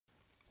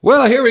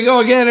Well, here we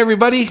go again,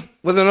 everybody,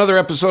 with another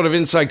episode of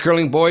Inside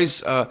Curling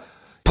Boys.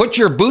 Put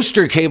your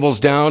booster cables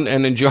down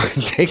and enjoy.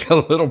 Take a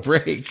little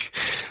break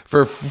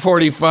for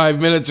 45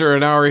 minutes or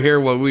an hour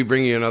here while we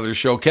bring you another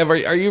show. Kev,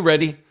 are you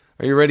ready?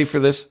 Are you ready for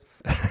this?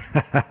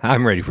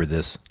 I'm ready for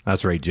this.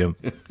 That's right, Jim.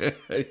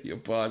 You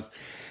pause.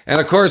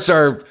 And, of course,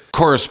 our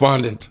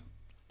correspondent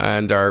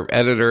and our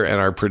editor and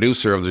our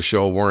producer of the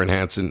show, Warren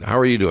Hansen. How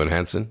are you doing,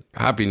 Hansen?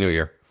 Happy New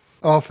Year.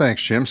 Oh,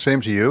 thanks, Jim. Same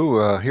to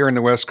you. Here in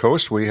the West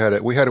Coast, we had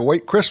a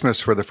white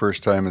Christmas for the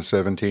first time in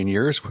 17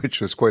 years,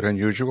 which was quite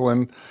unusual.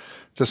 And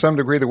to some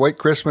degree, the white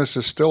Christmas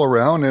is still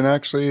around and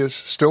actually is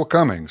still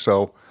coming.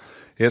 So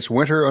it's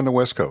winter on the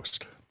West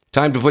Coast.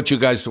 Time to put you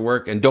guys to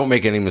work, and don't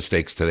make any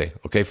mistakes today.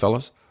 Okay,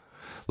 fellas?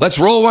 Let's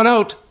roll one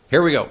out.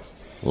 Here we go.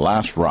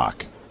 Last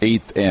rock,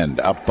 8th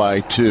end, up by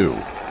 2. I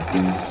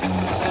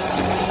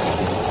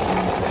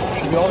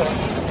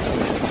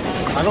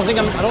don't think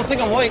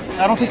I'm white.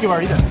 I don't think you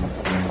are either.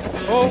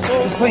 Oh.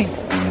 It's clean.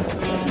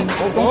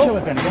 Oh, don't kill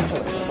it, Ben. Don't kill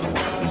it.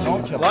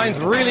 Don't kill it.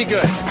 Line's really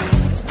good.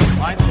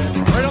 Line's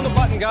good. Right on the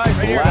button, guys.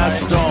 Right here,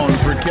 Last guys. stone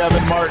for Kevin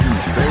Martin.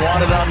 They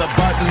want it on the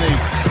button.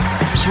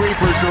 The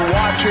sweepers are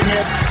watching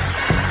it.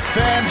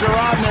 Fans are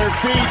on their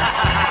feet.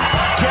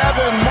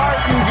 Kevin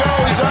Martin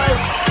goes out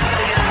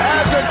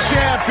as a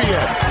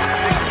champion.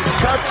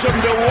 Cuts him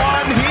to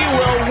 1. He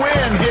will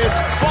win his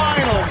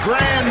final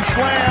Grand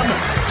Slam,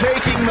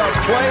 taking the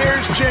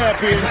Players'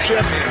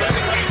 Championship.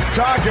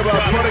 Talk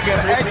about putting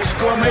an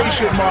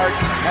exclamation mark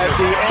at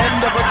the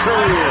end of a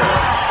career.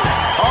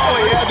 All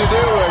he had to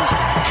do was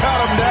cut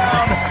him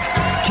down.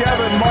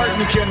 Kevin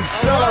Martin can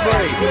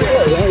celebrate.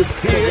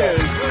 He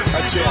is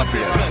a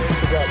champion.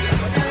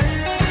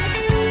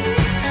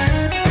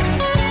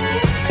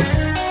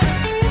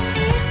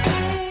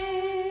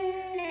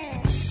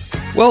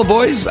 Well,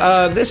 boys,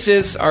 this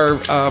is our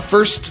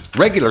first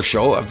regular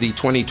show of the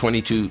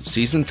 2022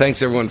 season.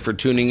 Thanks, everyone, for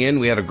tuning in.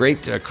 We had a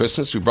great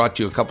Christmas. We brought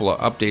you a couple of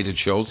updated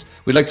shows.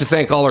 We'd like to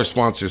thank all our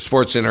sponsors,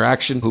 Sports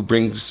Interaction, who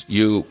brings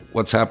you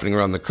what's happening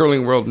around the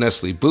curling world.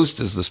 Nestle Boost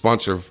is the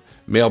sponsor of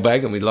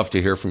Mailbag, and we'd love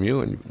to hear from you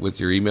and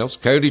with your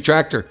emails. Coyote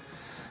Tractor,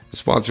 the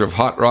sponsor of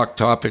Hot Rock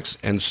Topics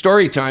and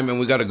Storytime, and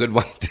we got a good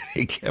one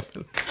today,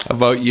 Kevin,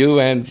 about you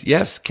and,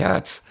 yes,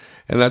 cats.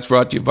 And that's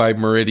brought to you by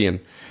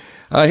Meridian.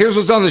 Here's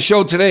what's on the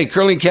show today.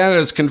 Curling Canada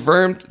has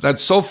confirmed that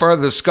so far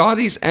the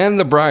Scotties and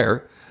the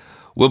Brier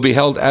will be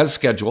held as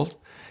scheduled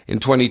in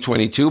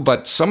 2022,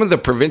 but some of the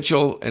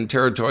provincial and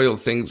territorial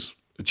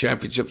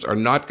championships are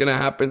not going to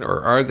happen,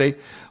 or are they?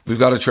 We've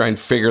got to try and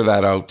figure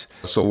that out.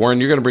 So,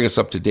 Warren, you're going to bring us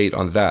up to date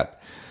on that.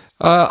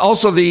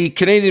 Also, the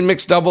Canadian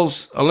mixed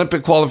doubles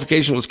Olympic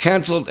qualification was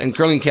canceled, and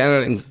Curling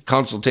Canada, in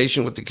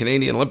consultation with the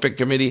Canadian Olympic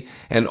Committee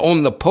and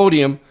Own the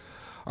Podium,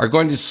 are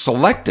going to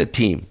select a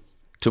team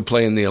to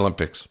play in the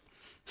Olympics.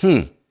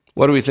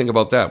 What do we think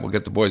about that? We'll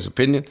get the boys'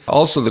 opinion.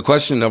 Also, the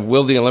question of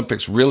will the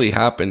Olympics really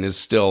happen is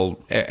still,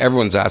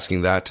 everyone's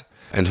asking that.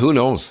 And who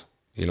knows?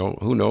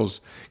 Who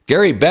knows?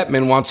 Gary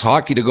Bettman wants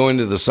hockey to go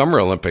into the Summer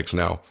Olympics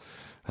now.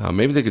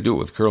 Maybe they could do it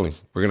with curling.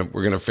 We're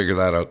gonna figure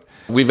that out.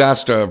 We've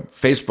asked a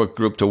Facebook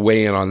group to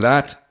weigh in on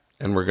that,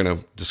 and we're going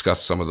to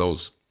discuss some of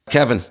those.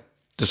 Kevin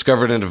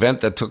discovered an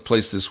event that took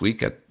place this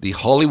week at the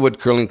Hollywood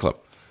Curling Club.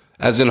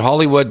 As in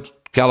Hollywood,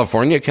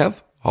 California,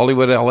 Kev?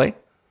 Hollywood, LA?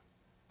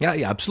 Yeah,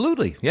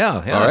 absolutely. Yeah.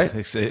 All right.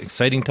 It's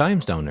exciting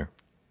times down there.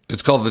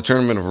 It's called the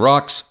Tournament of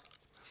Rocks,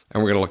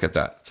 and we're going to look at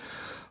that.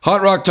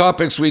 Hot Rock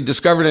Topics, we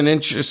discovered an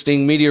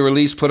interesting media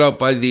release put out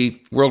by the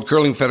World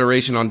Curling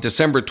Federation on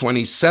December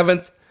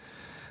 27th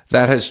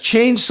that has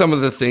changed some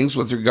of the things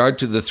with regard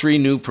to the 3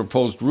 new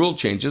proposed rule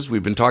changes.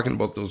 We've been talking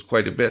about those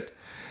quite a bit.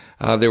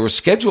 They were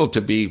scheduled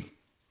to be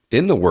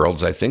in the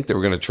Worlds, I think. They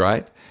were going to try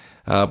it.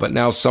 But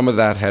now some of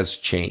that has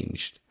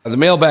changed. The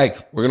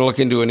mailbag, we're going to look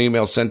into an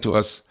email sent to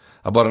us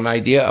about an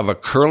idea of a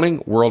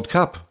curling World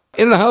Cup.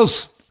 In the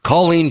house,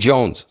 Colleen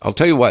Jones. I'll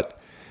tell you what,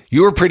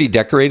 you were pretty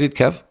decorated,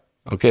 Kev,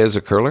 okay, as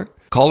a curler.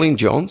 Colleen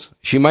Jones,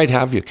 she might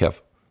have you,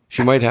 Kev.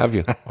 She might have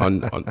you. I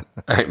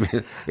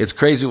mean, it's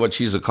crazy what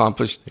she's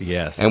accomplished.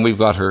 Yes. And we've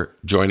got her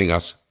joining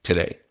us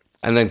today.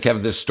 And then,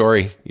 Kev, this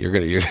story, you're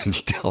gonna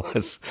tell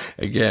us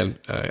again.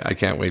 I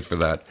can't wait for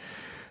that.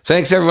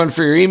 Thanks, everyone,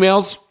 for your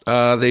emails.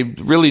 They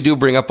really do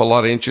bring up a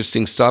lot of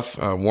interesting stuff.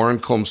 Warren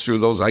combs through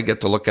those. I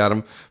get to look at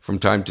them from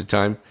time to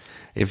time.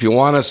 If you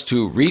want us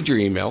to read your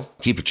email,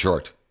 keep it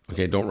short.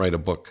 Okay, don't write a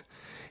book.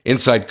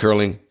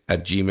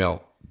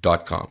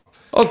 InsideCurling@gmail.com.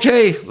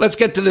 Okay, let's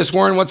get to this,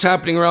 Warren. What's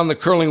happening around the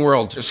curling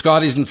world?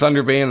 Scotties in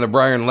Thunder Bay and the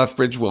Brier in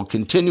Lethbridge will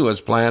continue as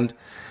planned.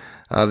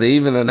 They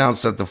even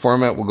announced that the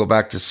format will go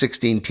back to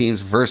 16 teams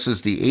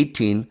versus the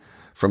 18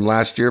 from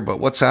last year. But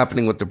what's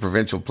happening with the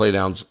provincial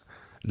playdowns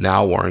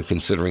now, Warren,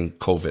 considering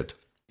COVID?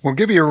 We'll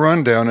give you a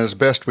rundown as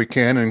best we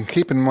can, and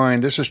keep in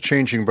mind this is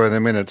changing by the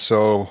minute,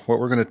 so what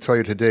we're going to tell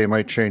you today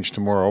might change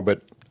tomorrow.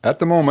 But at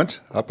the moment,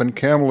 up in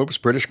Kamloops,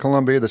 British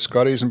Columbia, the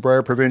Scotties and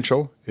Brier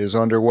Provincial is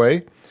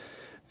underway,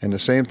 and the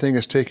same thing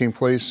is taking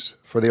place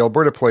for the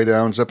Alberta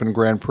playdowns up in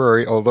Grand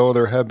Prairie, although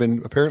there have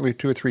been apparently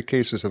 2 or 3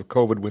 cases of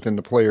COVID within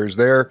the players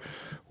there.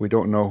 We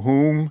don't know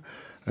whom.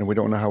 and we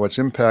don't know how it's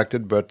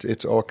impacted, but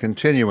it's all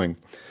continuing.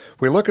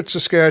 We look at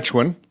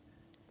Saskatchewan.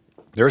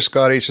 Their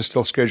Scotties is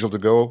still scheduled to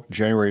go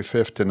January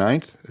 5th to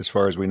 9th, as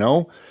far as we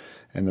know.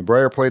 And the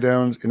Brier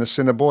Playdowns in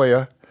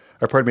Assiniboia,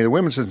 the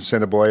women's in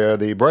Assiniboia,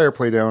 the Brier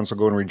Playdowns will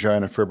go in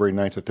Regina February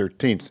 9th to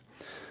 13th.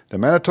 The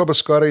Manitoba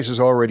Scotties is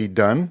already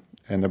done,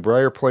 and the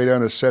Brier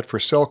Playdown is set for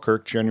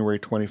Selkirk January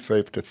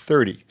 25th to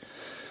 30.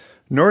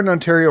 Northern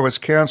Ontario has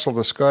cancelled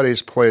the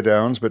Scotties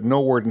Playdowns, but no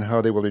word on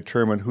how they will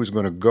determine who's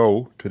going to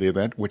go to the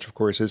event, which of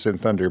course is in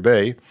Thunder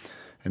Bay,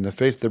 and the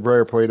fate of the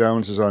Brier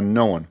Playdowns is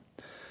unknown.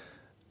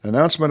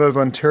 Announcement of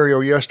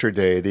Ontario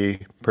yesterday. The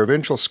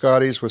provincial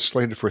Scotties was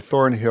slated for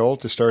Thornhill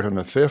to start on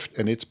the 5th,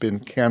 and it's been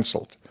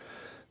cancelled.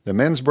 The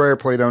men's Brier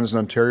Playdowns in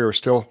Ontario are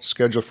still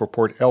scheduled for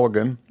Port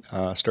Elgin,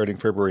 starting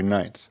February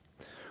 9th.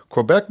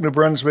 Quebec, New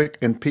Brunswick,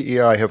 and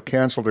PEI have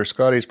cancelled their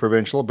Scotties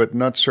provincial, but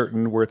not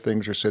certain where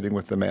things are sitting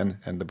with the men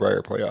and the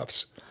Brier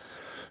playoffs.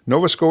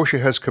 Nova Scotia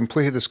has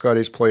completed the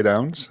Scotties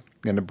Playdowns,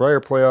 and the Brier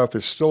playoff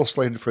is still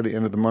slated for the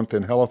end of the month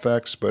in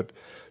Halifax, but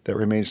that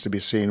remains to be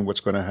seen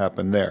what's going to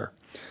happen there.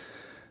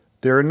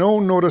 There are no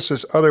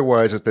notices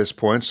otherwise at this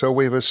point, so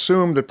we've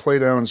assumed that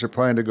Playdowns are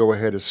planning to go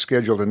ahead as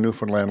scheduled in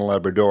Newfoundland and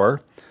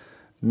Labrador.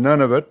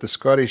 None of it. The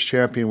Scottish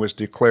champion was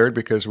declared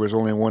because there was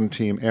only one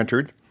team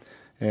entered,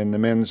 and the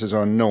men's is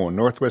unknown.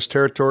 Northwest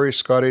Territories,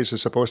 Scotties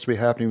is supposed to be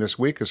happening this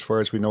week. As far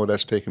as we know,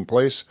 that's taking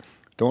place.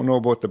 Don't know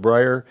about the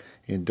Brier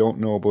and don't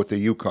know about the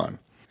Yukon.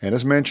 And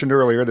as mentioned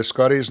earlier, the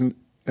Scotties and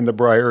the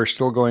Brier are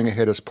still going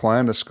ahead as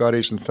planned, the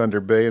Scotties in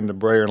Thunder Bay and the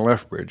Brier in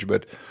Lethbridge.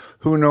 But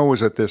who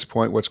knows at this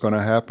point what's going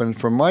to happen?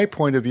 From my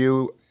point of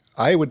view,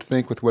 I would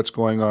think with what's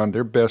going on,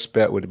 their best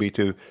bet would be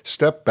to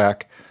step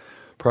back,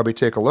 probably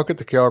take a look at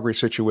the Calgary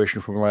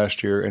situation from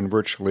last year, and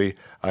virtually,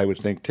 I would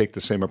think, take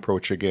the same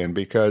approach again,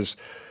 because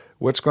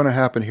what's going to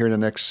happen here in the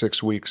next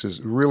 6 weeks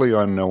is really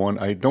unknown.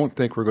 I don't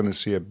think we're going to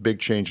see a big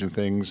change in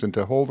things, and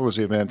to hold those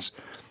events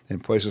in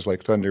places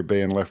like Thunder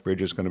Bay and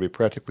Lethbridge is going to be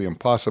practically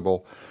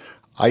impossible,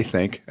 I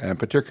think, and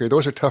particularly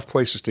those are tough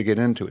places to get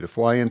into. To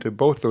fly into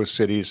both those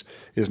cities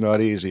is not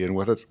easy, and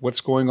with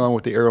what's going on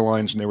with the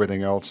airlines and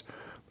everything else,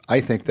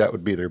 I think that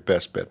would be their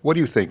best bet. What do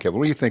you think, Kevin?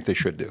 What do you think they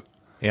should do?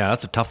 Yeah,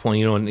 that's a tough one.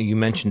 And you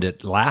mentioned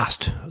it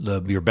last.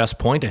 Your best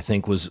point, I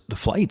think, was the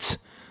flights.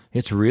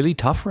 It's really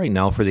tough right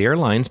now for the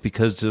airlines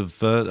because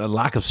of a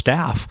lack of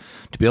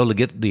staff to be able to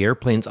get the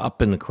airplanes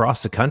up and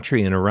across the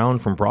country and around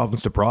from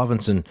province to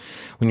province. And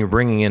when you're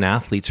bringing in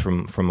athletes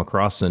from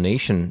across the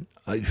nation,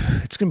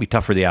 it's going to be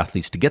tough for the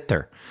athletes to get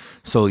there.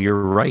 So you're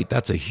right.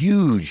 That's a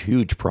huge,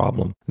 huge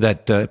problem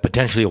that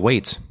potentially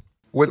awaits.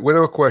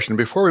 Without question.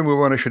 Before we move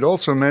on, I should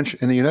also mention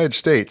in the United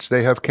States,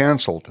 they have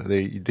canceled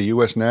the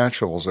U.S.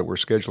 Nationals that were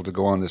scheduled to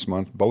go on this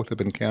month. Both have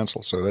been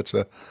canceled. So that's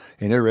an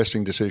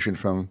interesting decision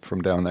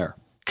from down there.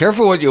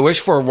 Careful what you wish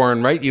for,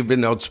 Warren, right? You've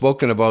been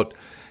outspoken about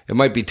it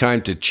might be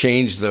time to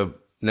change the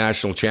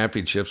national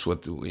championships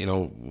with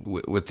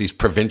these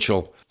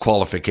provincial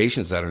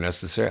qualifications that are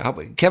necessary.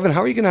 Kevin,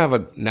 how are you going to have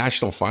a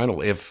national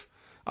final if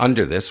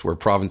under this where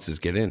provinces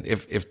get in,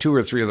 if 2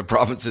 or 3 of the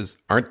provinces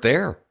aren't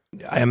there?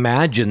 I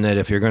imagine that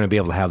if you're going to be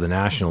able to have the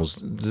nationals,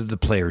 the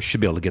players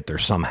should be able to get there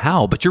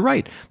somehow. But you're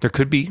right. There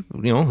could be,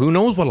 who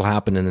knows what will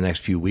happen in the next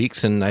few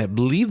weeks. And I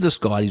believe the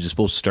Scotties are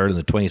supposed to start on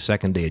the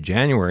 22nd day of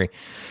January.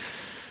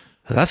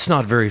 That's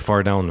not very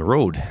far down the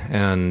road.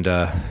 And,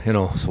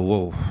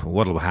 so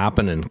what will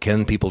happen? And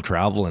can people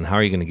travel? And how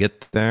are you going to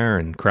get there?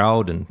 And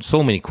crowd? And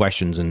so many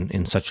questions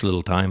in such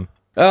little time.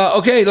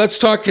 Okay, let's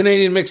talk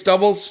Canadian mixed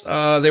doubles.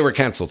 They were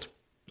canceled.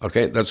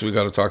 Okay, that's what we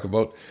got to talk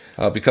about.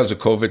 Because of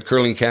COVID,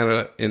 Curling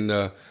Canada,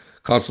 in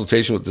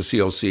consultation with the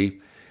COC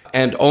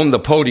and Own the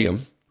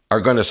Podium, are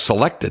going to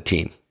select a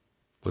team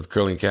with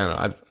Curling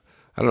Canada.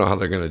 I don't know how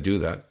they're going to do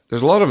that.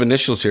 There's a lot of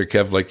initials here,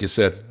 Kev, like you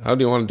said. How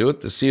do you want to do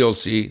it? The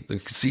COC, the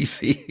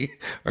CC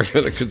are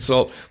going to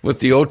consult with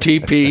the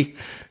OTP,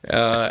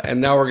 and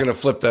now we're going to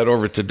flip that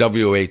over to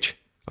WH,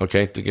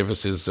 okay, to give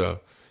us his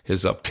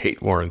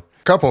update, Warren.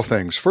 Couple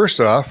things. First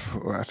off,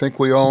 I think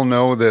we all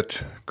know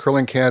that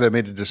Curling Canada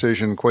made a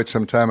decision quite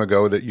some time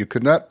ago that you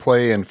could not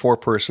play in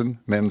 4-person,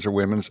 men's or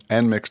women's,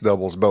 and mixed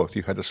doubles both.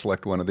 You had to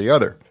select one or the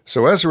other.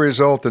 So as a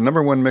result, the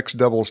number 1 mixed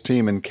doubles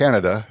team in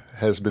Canada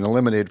has been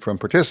eliminated from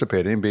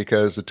participating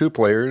because the 2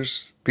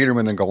 players,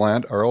 Peterman and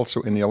Gallant, are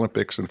also in the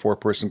Olympics in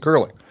 4-person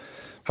curling.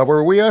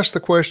 However, we asked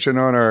the question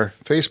on our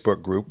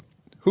Facebook group,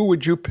 who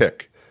would you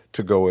pick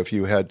to go if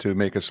you had to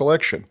make a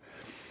selection?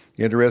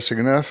 Interesting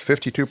enough,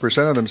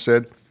 52% of them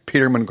said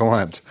Peterman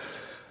Gallant.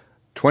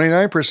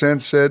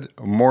 29% said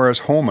Morris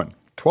Holman.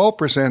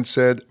 12%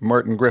 said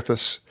Martin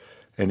Griffiths.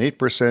 And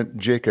 8%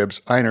 Jacobs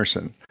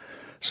Einerson.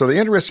 So the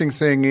interesting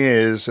thing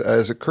is,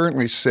 as it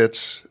currently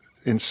sits,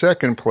 in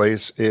second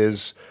place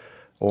is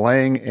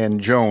Lang and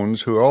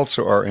Jones, who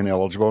also are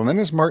ineligible. And then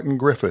is Martin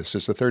Griffiths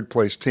is the third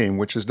place team,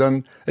 which has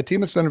done a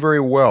team that's done very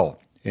well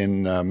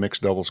in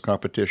mixed doubles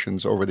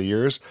competitions over the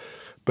years.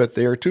 But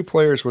they are 2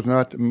 players with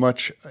not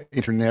much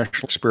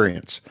international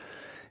experience.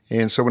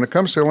 And so when it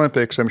comes to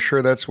Olympics, I'm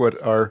sure that's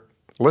what our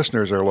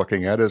listeners are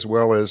looking at, as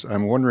well as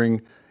I'm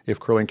wondering if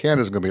Curling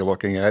Canada is going to be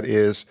looking at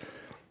is,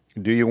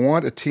 Do you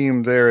want a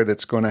team there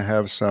that's going to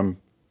have some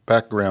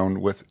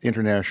background with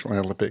international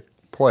and Olympic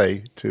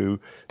play to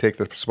take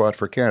the spot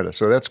for Canada?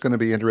 So that's going to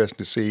be interesting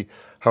to see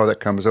how that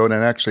comes out,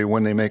 and actually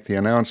when they make the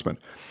announcement.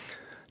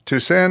 To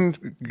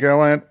send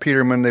Gallant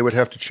Peterman, they would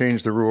have to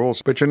change the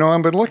rules. But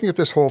I've been looking at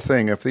this whole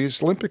thing. If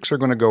these Olympics are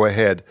going to go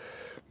ahead,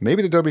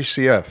 maybe the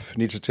WCF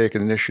needs to take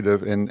an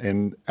initiative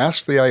and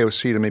ask the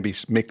IOC to maybe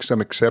make some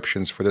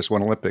exceptions for this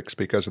one Olympics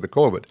because of the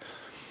COVID.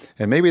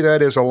 And maybe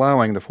that is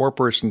allowing the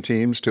 4-person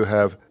teams to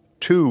have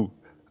 2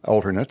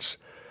 alternates,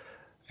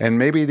 and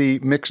maybe the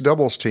mixed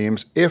doubles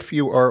teams, if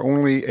you are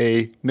only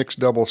a mixed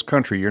doubles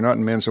country, you're not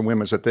in men's and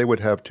women's, that they would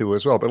have 2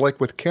 as well. But like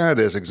with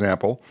Canada as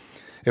example,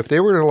 if they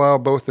were to allow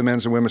both the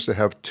men's and women's to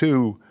have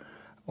 2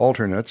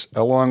 alternates,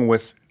 along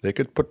with, they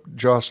could put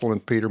Jocelyn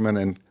Peterman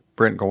and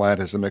Brent Gallant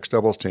as the mixed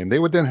doubles team, they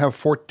would then have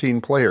 14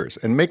 players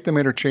and make them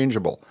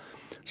interchangeable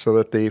so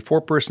that the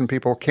 4-person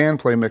people can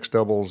play mixed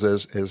doubles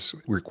as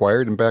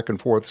required and back and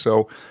forth.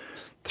 So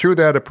through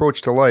that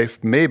approach to life,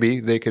 maybe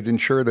they could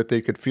ensure that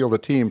they could field a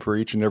team for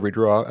each and every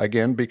draw,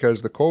 again,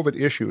 because the COVID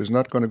issue is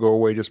not going to go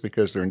away just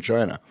because they're in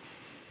China.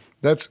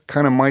 That's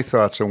kind of my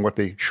thoughts on what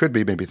they should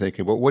be maybe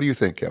thinking. But what do you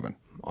think, Kevin?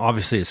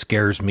 Obviously, it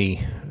scares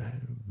me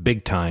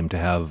big time to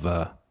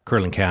have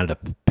Curling Canada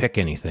pick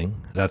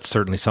anything. That's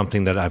certainly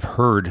something that I've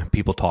heard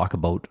people talk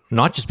about,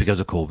 not just because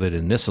of COVID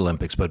in this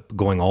Olympics, but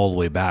going all the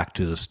way back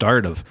to the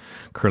start of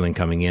curling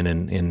coming in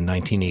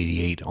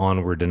 1988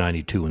 onward to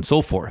 92 and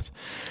so forth.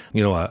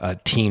 A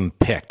team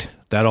picked.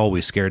 That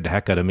always scared the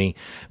heck out of me.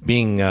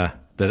 Being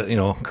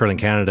that Curling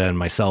Canada and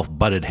myself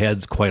butted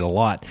heads quite a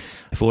lot.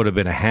 If it would have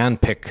been a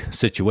hand-pick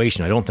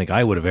situation, I don't think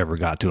I would have ever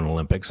got to an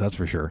Olympics, that's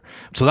for sure.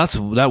 So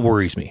that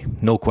worries me,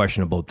 no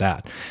question about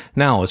that.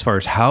 Now, as far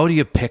as how do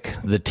you pick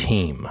the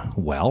team?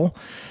 Well,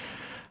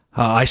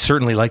 I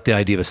certainly like the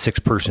idea of a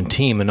 6-person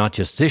team, and not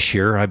just this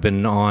year. I've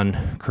been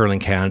on Curling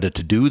Canada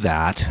to do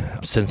that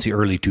since the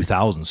early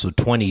 2000s, so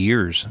 20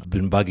 years. I've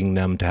been bugging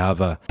them to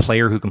have a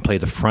player who can play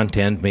the front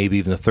end, maybe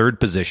even the 3rd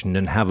position,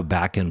 and have a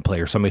back end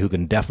player, somebody who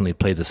can definitely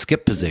play the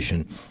skip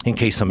position in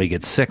case somebody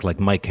gets sick,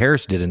 like Mike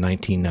Harris did in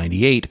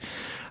 1998.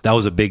 That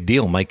was a big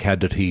deal. Mike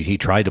he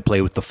tried to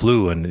play with the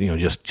flu and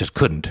just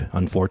couldn't,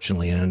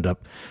 unfortunately, and ended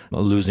up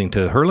losing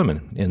to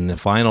Hurleman in the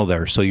final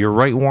there. So you're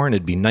right, Warren.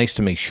 It'd be nice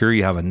to make sure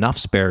you have enough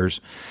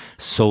spares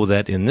so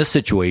that in this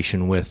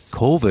situation with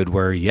COVID,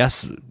 where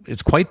yes,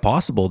 it's quite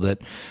possible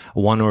that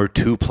 1 or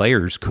 2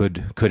 players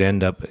could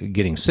end up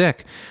getting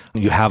sick,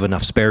 you have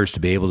enough spares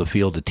to be able to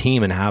field a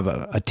team and have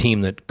a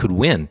team that could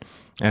win.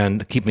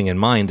 And keeping in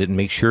mind and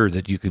make sure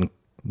that you can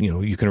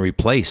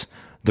replace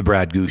the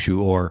Brad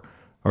Gushue or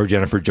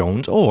Jennifer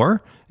Jones,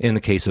 or in the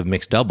case of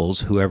mixed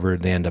doubles, whoever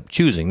they end up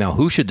choosing. Now,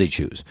 who should they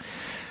choose?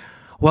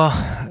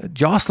 Well,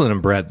 Jocelyn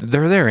and Brett,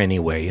 they're there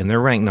anyway, and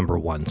they're ranked number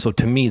 1. So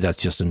to me,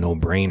 that's just a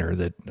no-brainer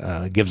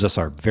that gives us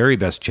our very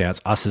best chance,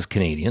 us as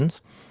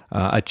Canadians,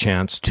 a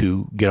chance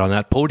to get on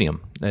that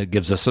podium. It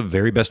gives us the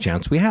very best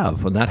chance we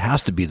have. And that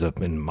has to be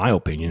in my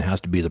opinion,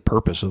 has to be the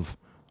purpose of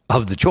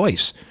the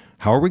choice.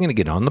 How are we going to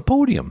get on the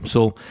podium?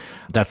 So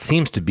that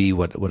seems to be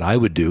what I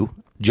would do.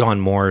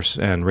 John Morris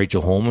and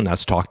Rachel Holman,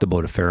 that's talked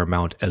about a fair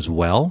amount as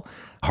well.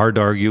 Hard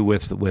to argue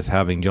with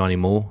having Johnny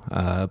Moe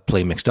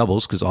play mixed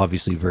doubles because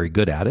obviously very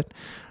good at it.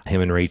 Him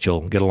and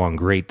Rachel get along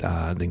great.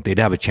 I think they'd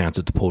have a chance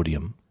at the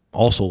podium.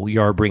 Also, you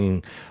are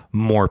bringing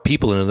more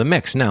people into the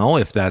mix. Now,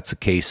 if that's a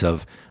case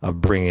of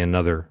bringing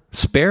another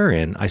spare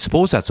in, I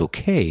suppose that's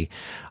okay.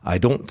 I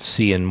don't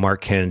see in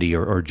Mark Kennedy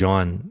or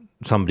John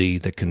somebody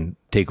that can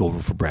take over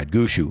for Brad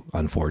Gushue,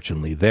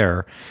 unfortunately,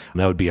 there.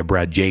 And that would be a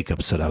Brad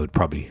Jacobs that I would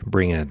probably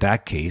bring in at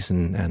that case.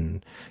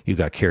 And you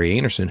got Carrie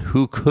Anderson,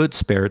 who could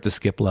spare at the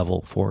skip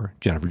level for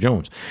Jennifer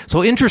Jones.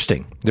 So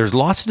interesting. There's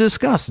lots to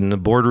discuss in the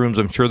boardrooms.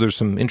 I'm sure there's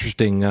some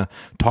interesting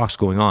talks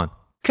going on.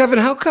 Kevin,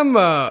 how come,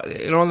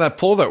 on that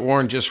poll that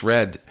Warren just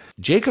read,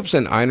 Jacobs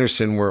and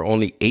Einarson were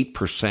only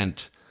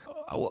 8%?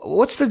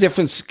 What's the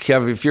difference,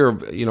 Kev, if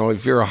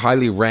you're a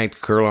highly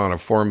ranked curler on a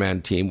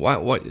 4-man team?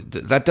 What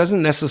that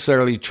doesn't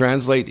necessarily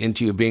translate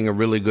into you being a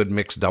really good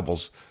mixed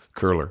doubles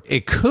curler.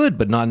 It could,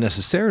 but not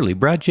necessarily.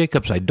 Brad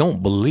Jacobs, I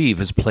don't believe,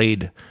 has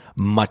played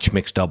much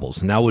mixed doubles,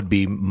 and that would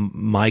be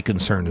my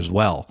concern as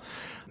well.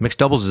 Mixed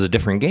doubles is a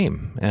different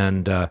game,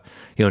 and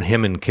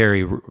him and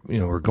Carrie,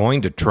 were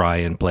going to try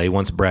and play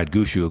once Brad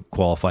Gushue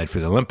qualified for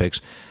the Olympics.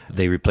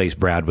 They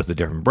replaced Brad with a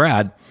different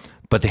Brad,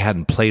 but they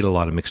hadn't played a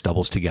lot of mixed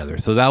doubles together.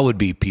 So that would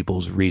be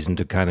people's reason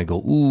to kind of go,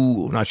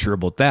 ooh, not sure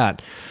about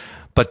that.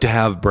 But to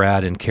have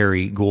Brad and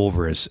Carrie go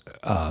over as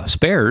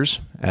spares,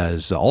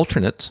 as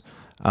alternates,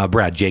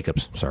 Brad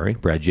Jacobs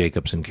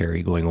and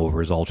Carrie going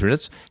over as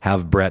alternates,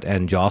 have Brett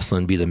and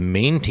Jocelyn be the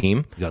main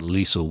team. You got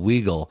Lisa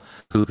Weigel,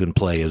 who can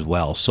play as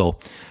well. So,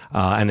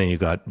 and then you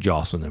got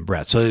Jocelyn and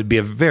Brett. So it'd be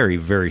a very,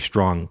 very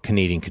strong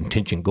Canadian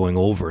contingent going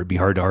over. It'd be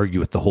hard to argue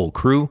with the whole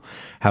crew.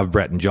 Have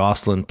Brett and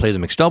Jocelyn play the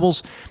mixed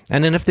doubles.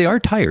 And then if they are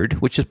tired,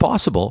 which is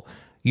possible,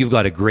 you've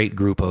got a great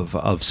group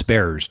of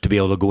spares to be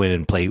able to go in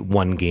and play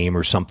 1 game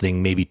or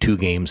something, maybe 2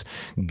 games,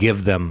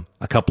 give them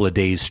a couple of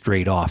days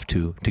straight off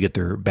to get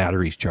their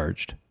batteries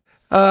charged.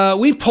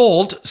 We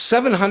polled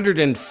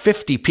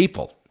 750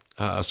 people.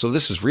 So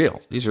this is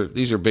real. These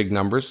are big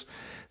numbers.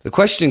 The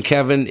question,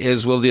 Kevin,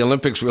 is will the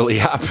Olympics really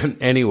happen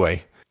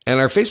anyway? And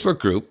our Facebook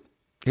group,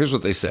 here's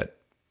what they said.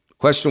 The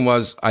question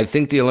was, I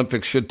think the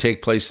Olympics should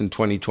take place in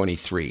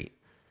 2023.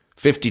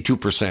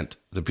 52% of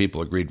the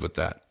people agreed with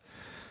that.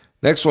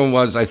 Next one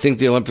was, I think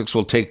the Olympics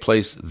will take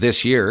place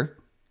this year.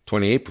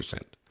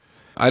 28%.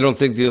 I don't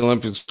think the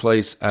Olympics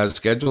place as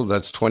scheduled.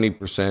 That's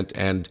 20%.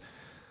 And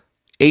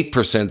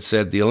 8%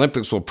 said the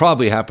Olympics will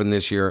probably happen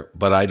this year,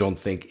 but I don't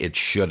think it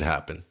should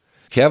happen.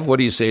 Kev, what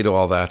do you say to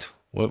all that?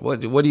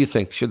 What do you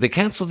think? Should they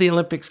cancel the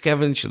Olympics,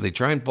 Kevin? Should they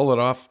try and pull it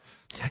off?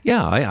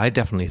 Yeah, I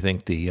definitely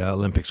think the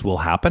Olympics will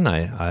happen.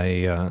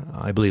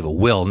 I believe it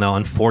will. Now,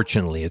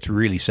 unfortunately, it's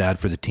really sad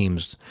for the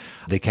teams.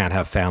 They can't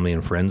have family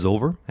and friends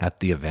over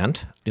at the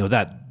event.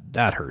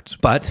 That hurts.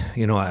 But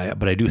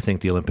I do think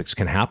the Olympics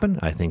can happen.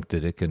 I think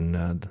that it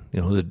can.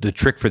 The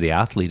trick for the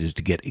athlete is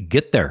to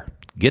get there,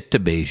 get to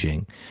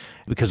Beijing.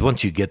 Because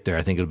once you get there,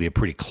 I think it'll be a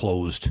pretty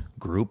closed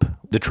group.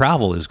 The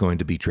travel is going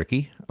to be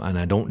tricky, and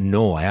I don't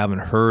know. I haven't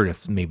heard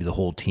if maybe the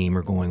whole team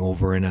are going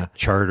over in a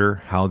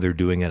charter, how they're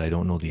doing it. I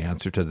don't know the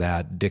answer to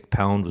that. Dick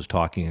Pound was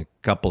talking a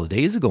couple of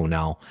days ago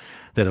now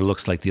that it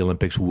looks like the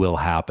Olympics will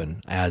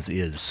happen as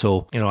is.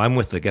 So, I'm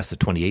with, I guess, the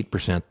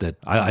 28% that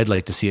I'd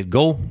like to see it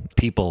go.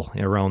 People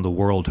around the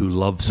world who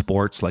love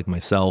sports like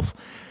myself,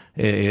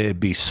 it'd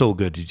be so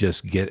good to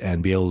just get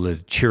and be able to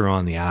cheer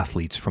on the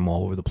athletes from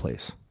all over the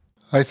place.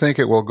 I think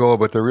it will go,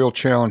 but the real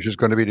challenge is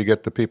going to be to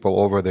get the people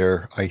over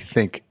there, I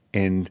think,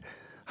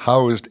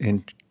 housed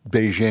in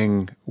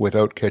Beijing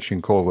without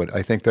catching COVID.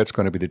 I think that's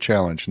going to be the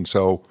challenge. And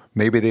so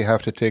maybe they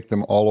have to take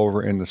them all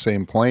over in the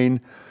same plane.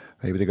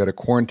 Maybe they got to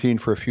quarantine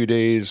for a few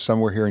days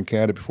somewhere here in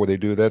Canada before they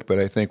do that. But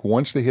I think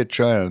once they hit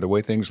China, the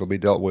way things will be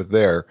dealt with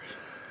there,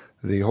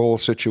 the whole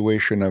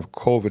situation of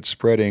COVID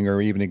spreading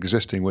or even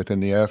existing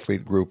within the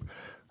athlete group,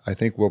 I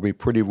think will be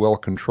pretty well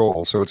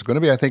controlled. So it's going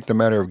to be, I think, the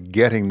matter of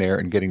getting there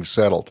and getting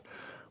settled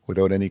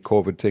without any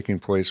COVID taking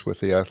place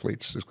with the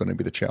athletes is going to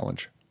be the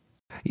challenge.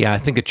 Yeah, I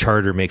think a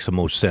charter makes the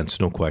most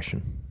sense, no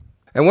question.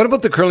 And what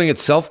about the curling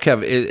itself,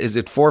 Kev? Is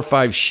it 4 or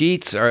 5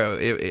 sheets? Or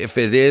if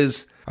it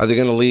is, are they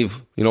going to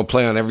leave,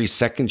 play on every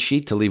second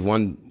sheet to leave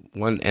one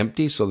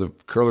empty so the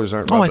curlers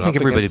aren't rubbing I think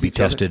up everybody would be against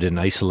each other? tested and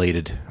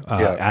isolated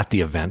at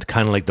the event,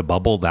 kind of like the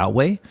bubble that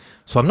way.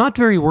 So I'm not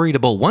very worried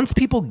about once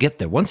people get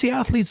there, once the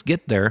athletes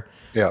get there,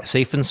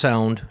 safe and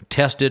sound,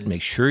 tested,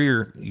 make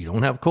sure you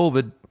don't have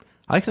COVID.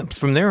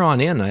 From there on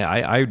in,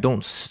 I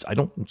don't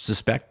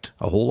suspect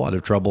a whole lot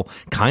of trouble.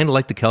 Kind of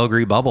like the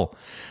Calgary bubble,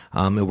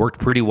 it worked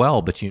pretty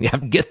well, but you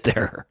have to get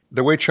there.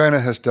 The way China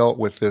has dealt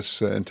with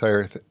this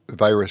entire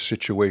virus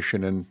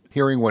situation, and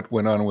hearing what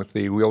went on with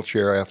the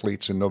wheelchair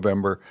athletes in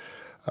November,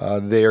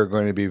 they are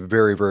going to be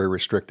very, very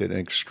restricted and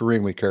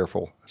extremely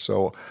careful.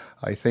 So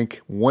I think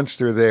once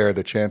they're there,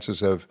 the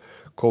chances of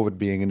COVID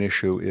being an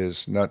issue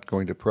is not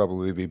going to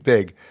probably be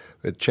big.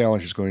 The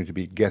challenge is going to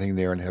be getting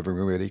there and having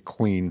everybody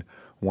clean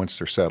once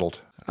they're settled.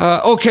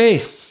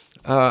 Okay.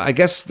 I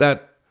guess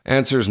that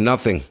answers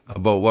nothing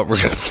about what we're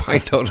going to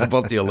find out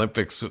about the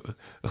Olympics.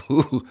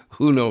 Who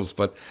knows?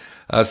 But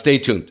stay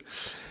tuned.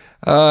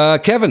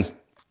 Kevin,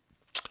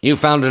 you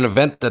found an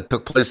event that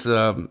took place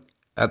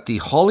at the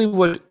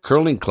Hollywood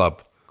Curling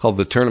Club called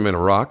the Tournament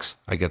of Rocks.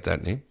 I get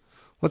that name.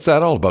 What's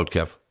that all about,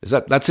 Kev?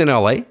 That's in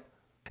L.A.?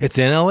 It's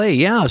in L.A.,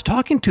 yeah. I was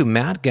talking to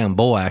Matt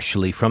Gambeau,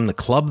 actually, from the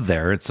club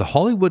there. It's the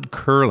Hollywood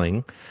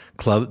Curling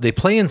Club. They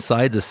play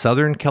inside the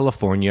Southern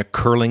California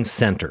Curling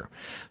Center.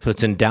 So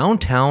it's in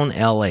downtown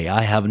L.A.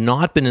 I have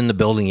not been in the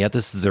building yet.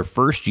 This is their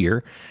first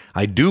year.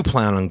 I do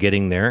plan on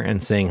getting there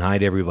and saying hi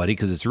to everybody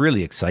because it's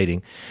really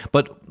exciting.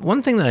 But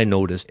one thing that I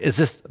noticed is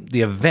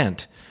the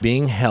event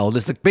being held,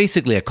 it's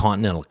basically a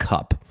Continental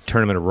Cup,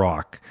 Tournament of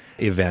Rock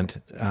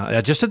event,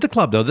 just at the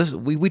club, though.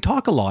 We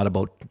talk a lot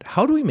about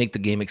how do we make the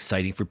game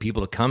exciting for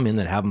people to come in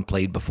that haven't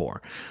played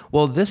before.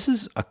 Well, this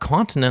is a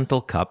Continental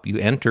Cup. You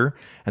enter,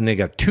 and they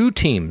got 2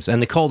 teams,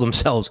 and they call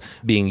themselves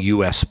being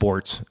U.S.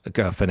 sports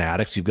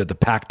fanatics. You've got the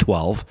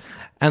Pac-12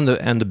 and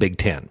the Big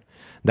Ten.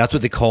 That's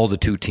what they call the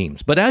 2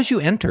 teams. But as you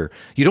enter,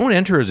 you don't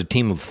enter as a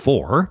team of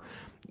 4.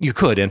 You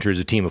could enter as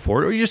a team of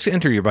 4, or you just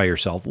enter by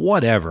yourself,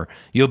 whatever.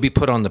 You'll be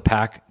put on the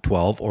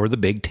Pac-12 or the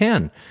Big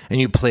Ten, and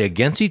you play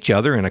against each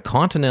other in a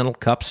Continental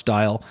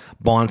Cup-style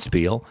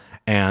bonspiel,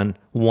 and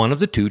one of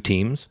the 2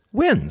 teams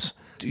wins.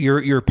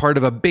 You're part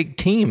of a big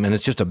team, and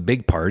it's just a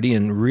big party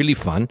and really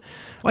fun.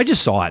 I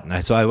just saw it, and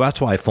that's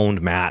why I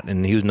phoned Matt,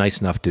 and he was nice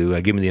enough to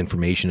give me the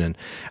information, and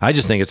I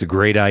just think it's a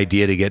great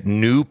idea to get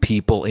new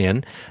people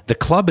in. The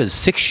club is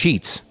 6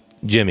 sheets,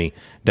 Jimmy,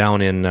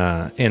 down in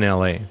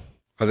L.A.,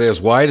 Are they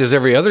as wide as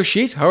every other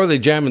sheet? How are they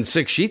jamming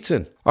 6 sheets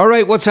in? All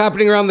right, what's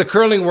happening around the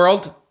curling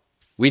world?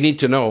 We need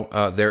to know.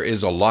 There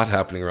is a lot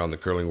happening around the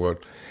curling world.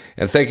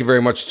 And thank you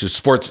very much to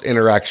Sports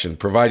Interaction,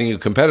 providing you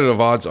competitive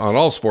odds on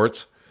all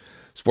sports.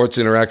 Sports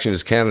Interaction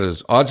is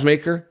Canada's odds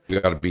maker.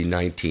 You got to be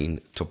 19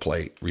 to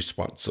play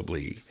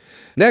responsibly.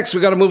 Next, we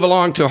got to move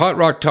along to Hot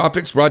Rock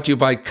Topics, brought to you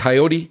by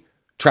Coyote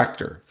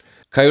Tractor.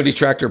 Coyote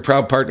Tractor,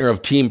 proud partner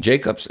of Team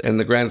Jacobs and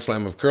the Grand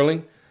Slam of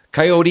Curling.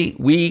 Coyote,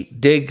 we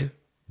dig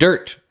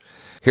dirt.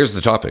 Here's the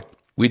topic.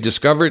 We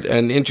discovered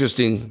an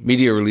interesting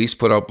media release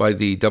put out by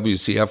the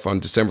WCF on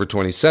December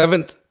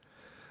 27th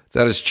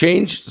that has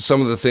changed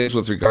some of the things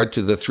with regard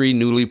to the 3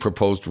 newly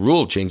proposed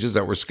rule changes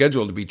that were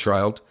scheduled to be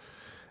trialed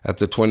at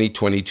the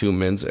 2022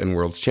 Men's and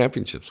World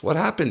Championships. What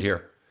happened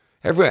here?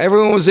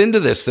 Everyone was into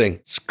this thing.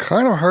 It's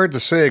kind of hard to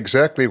say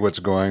exactly what's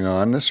going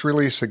on. This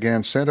release,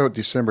 again, sent out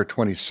December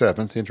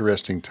 27th,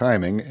 interesting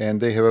timing,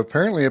 and they have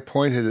apparently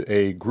appointed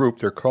a group,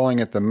 they're calling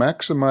it the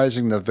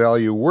Maximizing the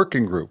Value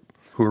Working Group,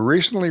 who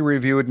recently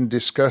reviewed and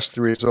discussed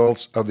the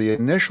results of the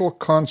initial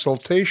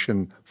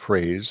consultation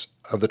phase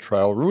of the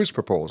trial rules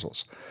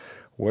proposals.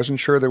 Wasn't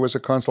sure there was a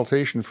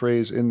consultation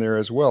phrase in there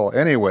as well.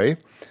 Anyway,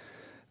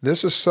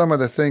 this is some of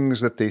the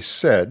things that they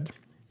said.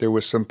 There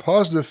was some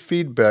positive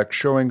feedback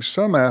showing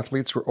some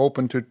athletes were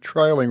open to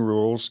trialing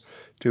rules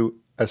to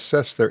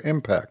assess their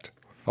impact.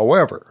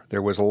 However,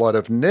 there was a lot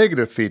of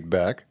negative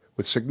feedback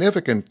with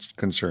significant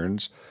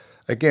concerns,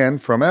 again,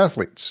 from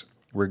athletes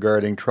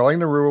regarding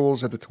trialing the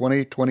rules at the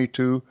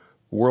 2022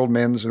 World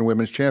Men's and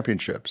Women's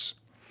Championships.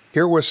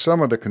 Here was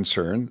some of the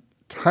concern.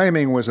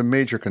 Timing was a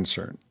major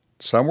concern.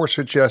 Some were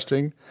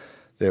suggesting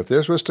that if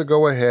this was to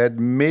go ahead,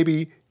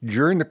 maybe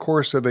during the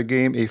course of a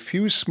game, a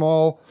few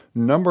small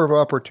number of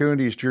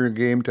opportunities during a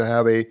game to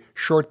have a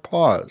short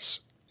pause.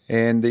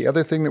 And the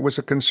other thing that was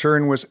a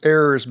concern was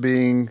errors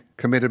being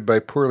committed by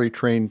poorly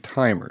trained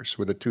timers,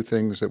 were the two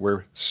things that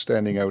were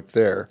standing out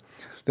there.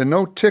 The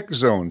no-tick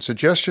zone,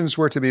 suggestions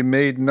were to be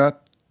made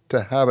not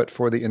to have it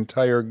for the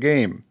entire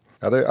game.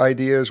 Other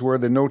ideas were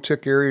the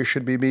no-tick area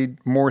should be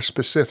made more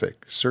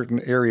specific,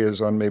 certain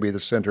areas on maybe the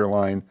center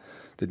line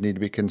that need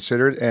to be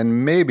considered,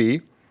 and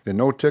maybe the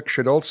no-tick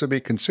should also be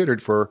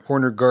considered for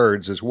corner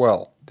guards as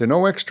well. The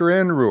no extra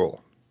end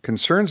rule.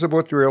 Concerns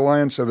about the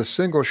reliance of a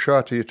single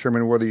shot to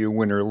determine whether you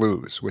win or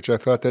lose, which I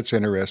thought that's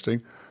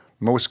interesting.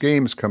 Most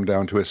games come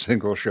down to a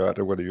single shot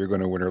of whether you're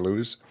going to win or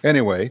lose.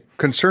 Anyway,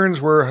 concerns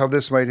were how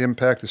this might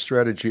impact the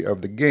strategy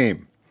of the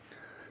game.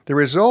 The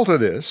result of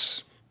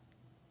this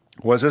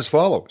was as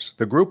follows.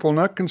 The group will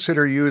not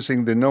consider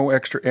using the no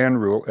extra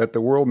end rule at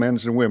the World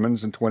Men's and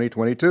Women's in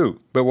 2022,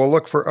 but will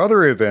look for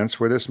other events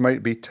where this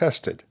might be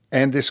tested.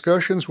 And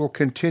discussions will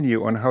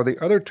continue on how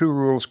the other 2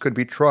 rules could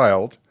be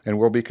trialed and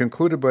will be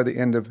concluded by the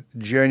end of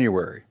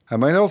January. I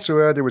might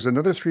also add there was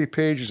another 3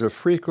 pages of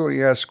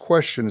frequently asked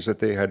questions that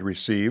they had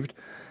received,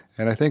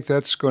 and I think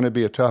that's going to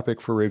be a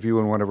topic for review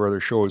in one of our other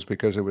shows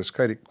because it was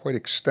quite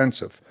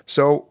extensive.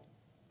 So,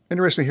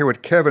 interesting to hear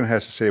what Kevin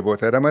has to say about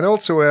that. I might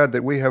also add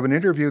that we have an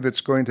interview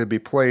that's going to be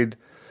played,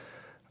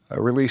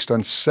 released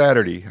on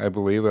Saturday, I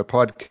believe, a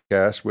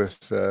podcast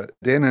with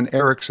Dan and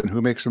Erickson, who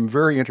make some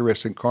very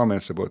interesting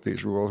comments about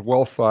these rules,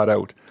 well thought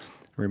out.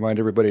 Remind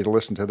everybody to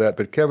listen to that.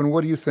 But Kevin,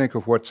 what do you think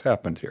of what's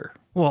happened here?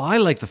 Well, I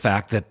like the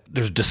fact that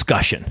there's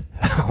discussion.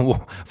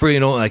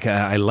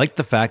 I like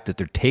the fact that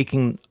they're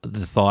taking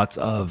the thoughts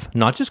of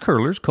not just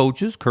curlers,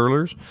 coaches,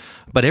 curlers,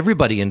 but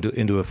everybody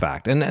into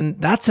effect.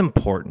 And that's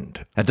important.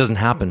 That doesn't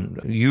happen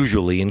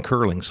usually in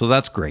curling, so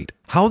that's great.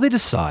 How they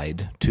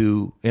decide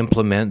to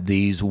implement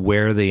these,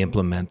 where they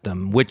implement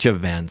them, which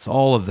events,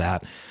 all of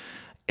that,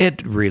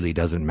 it really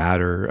doesn't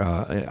matter,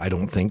 I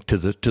don't think, to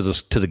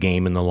the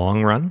game in the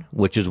long run,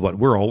 which is what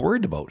we're all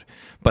worried about.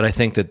 But I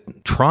think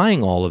that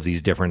trying all of these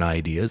different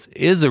ideas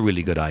is a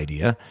really good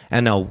idea.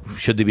 And now,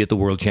 should they be at the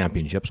World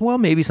Championships? Well,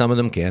 maybe some of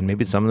them can,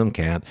 maybe some of them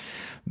can't.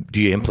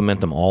 Do you implement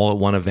them all at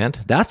one event?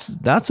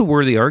 That's a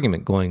worthy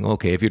argument. Going,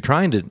 okay, if you're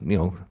trying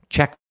to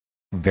check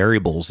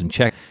variables and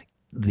check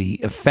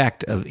the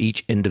effect of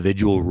each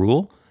individual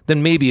rule,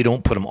 then maybe you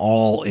don't put them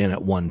all in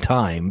at one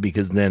time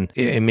because then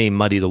it may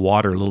muddy the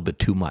water a little bit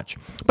too much.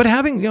 But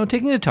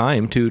taking the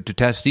time to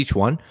test each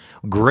one,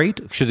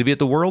 great. Should they be at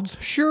the Worlds?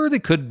 Sure, they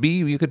could be.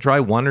 You could try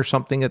one or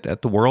something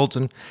at the Worlds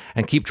and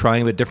keep trying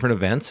them at different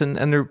events. And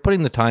they're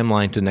putting the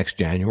timeline to next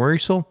January,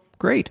 so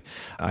great.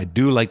 I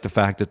do like the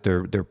fact that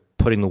they're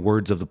putting the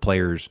words of the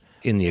players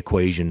in the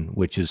equation,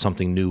 which is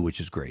something new,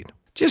 which is great.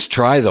 Just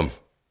try them.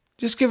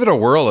 Just give it a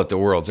whirl at the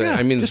Worlds. Yeah,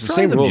 I mean, it's the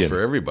same rules for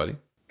everybody.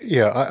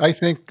 Yeah, I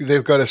think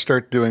they've got to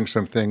start doing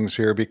some things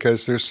here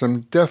because there's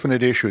some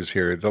definite issues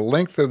here. The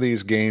length of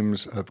these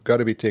games have got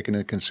to be taken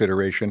into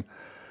consideration,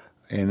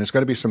 and there's got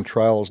to be some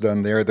trials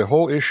done there. The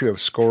whole issue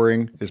of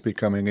scoring is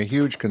becoming a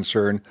huge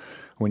concern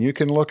when you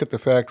can look at the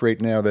fact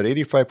right now that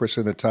 85%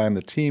 of the time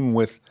the team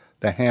with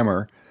the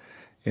hammer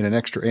in an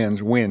extra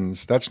ends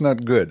wins. That's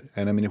not good.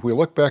 And I mean, if we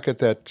look back at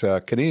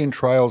that Canadian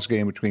trials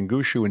game between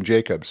Gushue and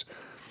Jacobs,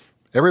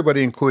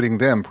 everybody, including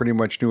them, pretty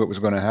much knew what was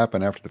going to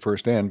happen after the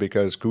first end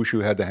because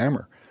Gushue had the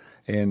hammer,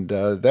 and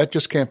that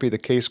just can't be the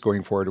case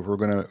going forward if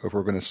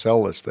we're going to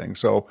sell this thing.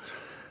 So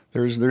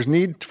there's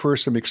need for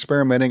some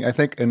experimenting, I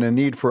think, and a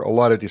need for a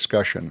lot of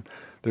discussion.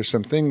 There's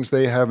some things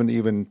they haven't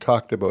even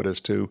talked about as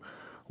to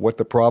what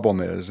the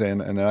problem is,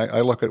 and I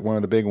look at one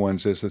of the big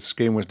ones is this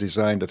game was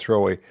designed to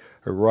throw a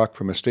rock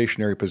from a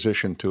stationary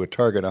position to a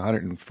target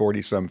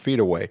 140 some feet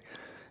away.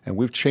 And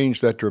we've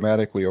changed that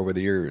dramatically over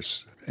the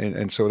years.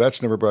 And so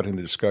that's never brought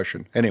into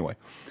discussion. Anyway,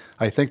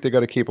 I think they got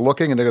to keep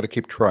looking and they got to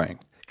keep trying.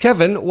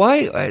 Kevin,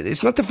 why?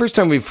 It's not the first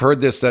time we've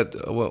heard this, that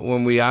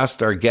when we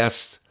asked our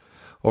guests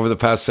over the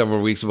past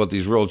several weeks about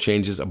these rule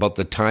changes, about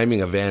the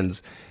timing of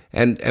ends.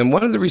 And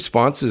one of the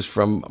responses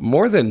from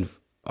more than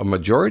a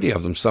majority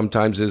of them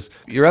sometimes is,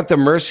 you're at the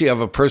mercy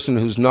of a person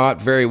who's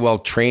not very well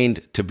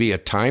trained to be a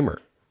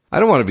timer. I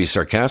don't want to be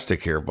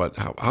sarcastic here, but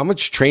how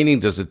much training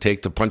does it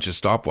take to punch a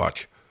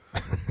stopwatch?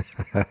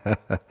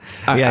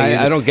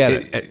 I don't get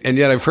it. And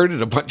yet I've heard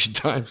it a bunch of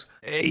times.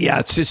 Yeah,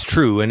 it's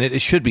true, and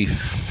it should be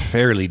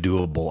fairly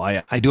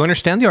doable. I do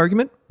understand the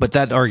argument, but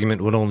that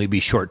argument would only be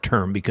short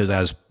term, because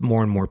as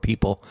more and more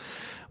people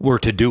were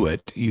to do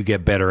it, you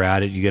get better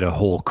at it. You get a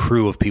whole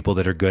crew of people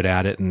that are good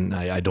at it, and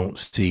I don't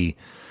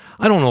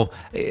know.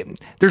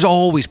 There's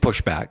always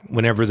pushback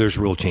whenever there's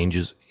rule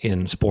changes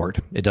in sport.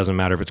 It doesn't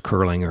matter if it's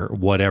curling or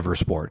whatever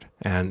sport.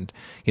 And,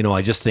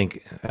 I just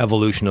think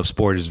evolution of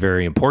sport is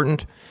very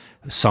important.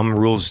 Some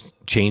rules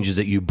changes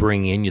that you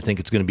bring in, you think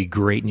it's going to be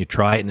great, and you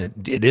try it,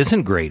 and it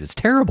isn't great. It's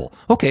terrible.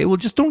 Okay, well,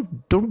 just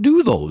don't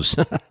do those.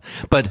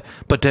 but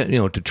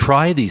to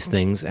try these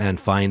things and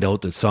find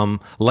out that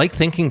some, like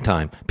thinking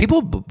time,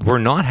 people were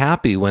not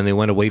happy when they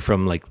went away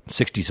from like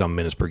 60 some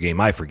minutes per game.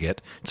 I forget,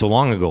 so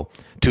long ago,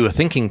 to a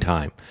thinking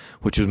time,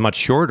 which was much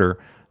shorter.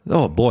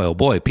 Oh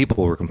boy,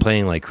 people were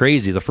complaining like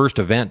crazy. The first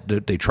event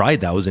that they tried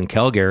that was in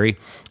Calgary,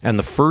 and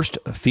the first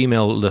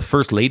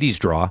ladies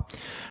draw,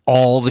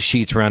 all the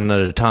sheets ran at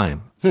a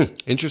time.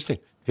 Interesting.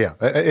 Yeah,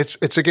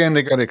 it's again,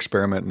 they got to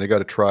experiment and they got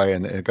to try,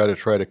 and they got to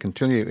try to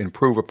continue to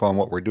improve upon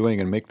what we're doing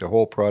and make the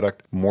whole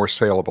product more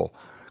saleable.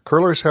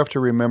 Curlers have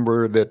to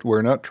remember that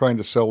we're not trying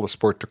to sell the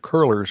sport to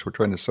curlers. We're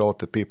trying to sell it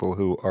to people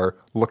who are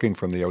looking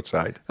from the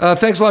outside.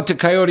 Thanks a lot to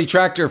Coyote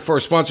Tractor for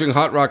sponsoring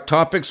Hot Rock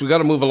Topics. We got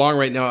to move along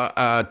right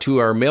now to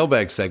our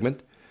mailbag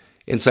segment,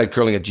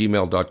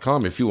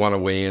 insidecurling@gmail.com. If you want to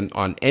weigh in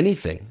on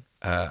anything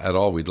at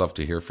all, we'd love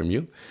to hear from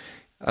you.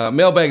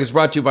 Mailbag is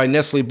brought to you by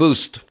Nestle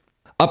Boost.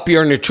 Up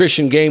your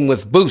nutrition game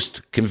with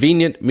Boost.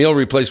 Convenient meal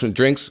replacement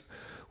drinks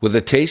with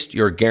a taste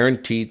you're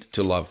guaranteed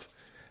to love.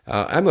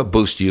 I'm a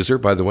Boost user,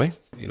 by the way,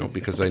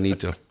 because I need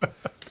to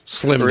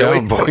slim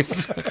down,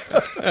 boys.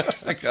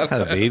 I got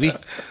a baby.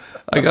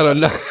 I gotta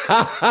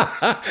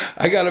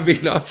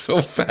be not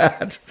so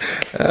fat.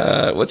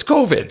 What's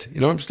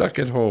COVID? I'm stuck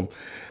at home.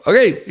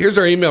 Okay, here's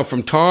our email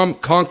from Tom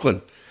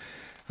Conklin.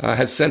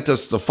 Has sent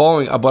us the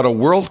following about a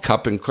World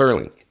Cup in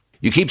curling.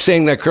 You keep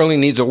saying that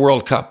curling needs a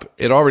World Cup.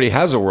 It already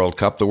has a World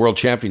Cup. The World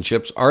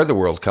Championships are the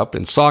World Cup.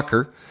 In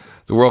soccer,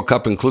 the World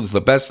Cup includes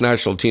the best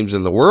national teams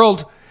in the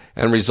world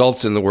and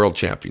results in the World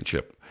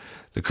Championship.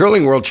 The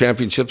Curling World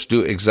Championships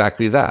do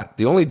exactly that.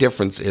 The only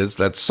difference is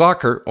that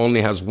soccer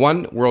only has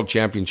one World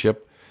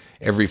Championship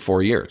every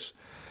 4 years.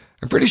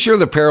 I'm pretty sure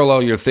the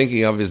parallel you're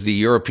thinking of is the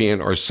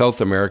European or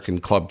South American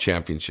Club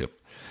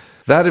Championship.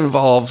 That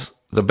involves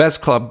the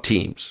best club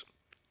teams.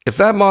 If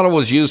that model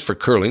was used for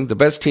curling, the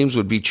best teams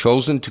would be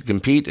chosen to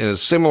compete in a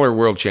similar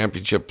World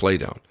Championship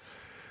playdown.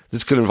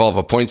 This could involve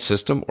a point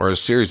system or a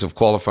series of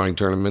qualifying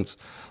tournaments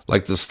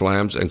like the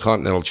Slams and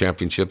Continental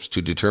Championships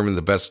to determine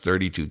the best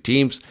 32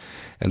 teams,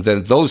 and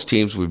then those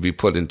teams would be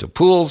put into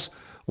pools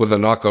with a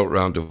knockout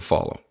round to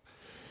follow.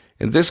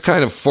 In this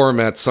kind of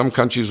format, some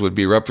countries would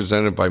be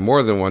represented by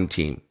more than one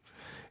team.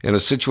 In a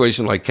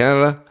situation like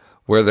Canada,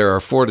 where there are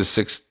 4 to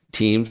 6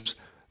 teams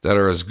that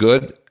are as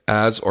good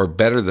as or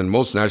better than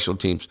most national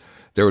teams,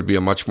 there would be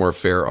a much more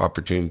fair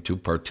opportunity to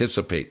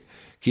participate.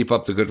 Keep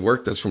up the good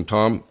work. That's from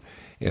Tom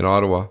in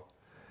Ottawa.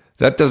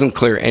 That doesn't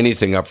clear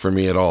anything up for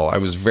me at all. I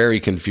was very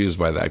confused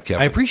by that,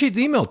 Kevin. I appreciate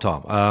the email,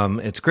 Tom.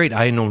 It's great.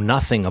 I know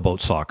nothing about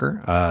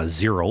soccer,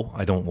 zero.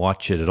 I don't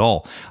watch it at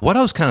all. What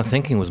I was kind of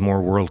thinking was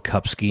more World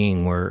Cup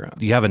skiing, where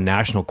you have a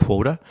national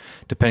quota,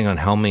 depending on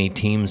how many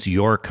teams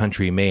your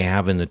country may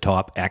have in the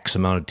top X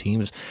amount of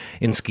teams.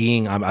 In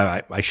skiing,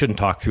 I shouldn't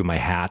talk through my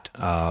hat.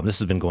 This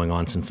has been going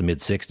on since the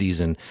mid-'60s,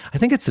 and I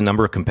think it's the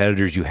number of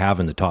competitors you have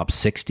in the top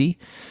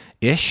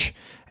 60-ish.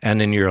 And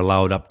then you're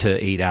allowed up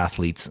to 8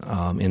 athletes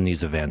in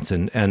these events.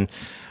 And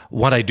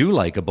what I do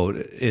like about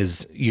it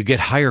is you get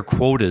higher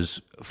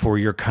quotas for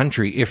your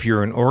country if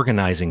you're an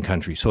organizing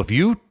country. So if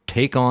you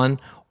take on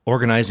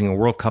organizing a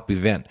World Cup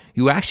event,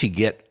 you actually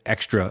get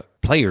extra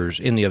players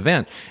in the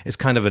event. It's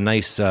kind of a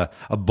nice a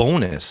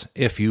bonus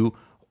if you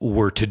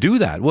were to do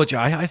that, which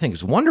I think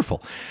is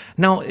wonderful.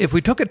 Now, if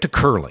we took it to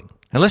curling,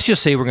 and let's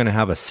just say we're going to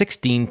have a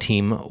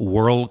 16-team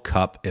World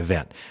Cup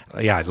event.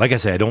 Yeah, like I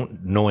said, I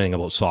don't know anything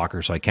about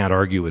soccer, so I can't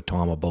argue with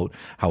Tom about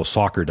how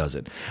soccer does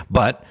it.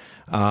 But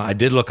I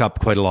did look up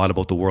quite a lot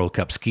about the World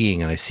Cup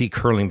skiing, and I see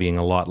curling being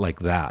a lot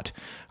like that.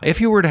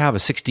 If you were to have a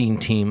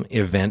 16-team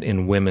event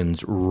in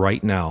women's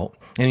right now,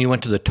 and you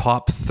went to the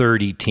top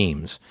 30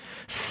 teams,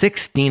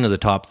 16 of the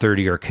top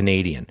 30 are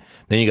Canadian.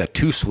 Then you got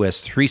 2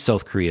 Swiss, 3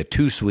 South Korea,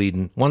 2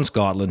 Sweden, 1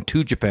 Scotland,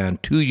 2 Japan,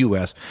 2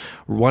 US,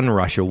 1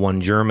 Russia,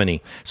 1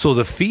 Germany. So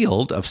the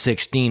field of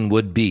 16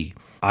 would be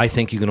I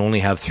think you can only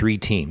have 3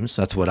 teams.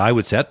 That's what I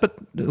would set, but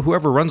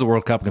whoever runs the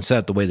World Cup can set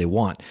it the way they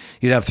want.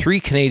 You'd have 3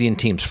 Canadian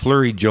teams,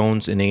 Fleury,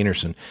 Jones, and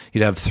Einarson.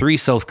 You'd have 3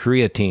 South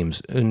Korea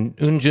teams,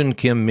 Eunjun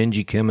Kim,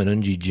 Minji Kim, and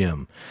Eunji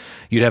Jim.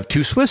 You'd have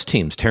 2 Swiss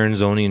teams,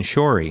 Terenzoni and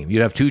Shori.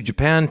 You'd have 2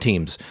 Japan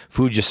teams,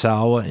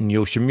 Fujisawa and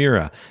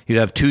Yoshimura. You'd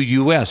have 2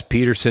 U.S.,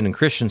 Peterson and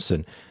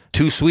Christensen.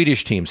 2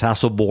 Swedish teams,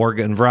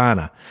 Hasselborg and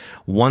Vrana.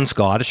 1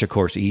 Scottish, of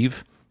course,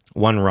 Eve.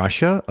 1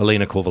 Russia,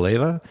 Elena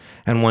Kovaleva.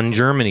 And 1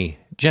 Germany,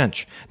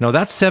 Jench. Now,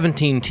 that's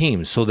 17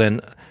 teams. So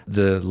then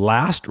the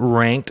last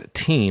ranked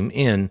team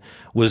in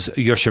was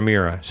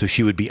Yoshimura, so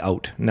she would be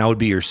out. And that would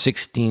be your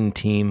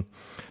 16-team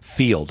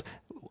field.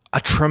 A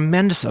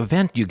tremendous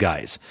event, you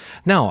guys.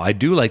 Now, I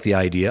do like the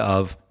idea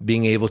of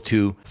being able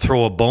to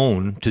throw a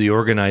bone to the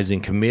organizing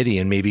committee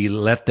and maybe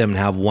let them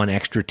have 1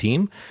 extra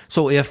team.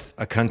 So if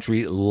a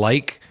country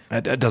like,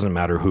 it doesn't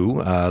matter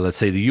who, let's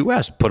say the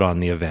U.S. put on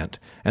the event,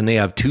 and they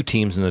have 2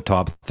 teams in the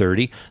top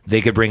 30,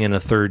 they could bring in a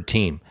 3rd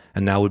team.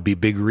 And that would be a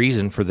big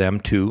reason for them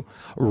to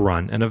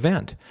run an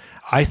event.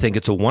 I think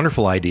it's a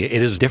wonderful idea.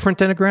 It is different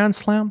than a Grand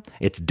Slam.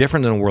 It's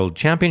different than a World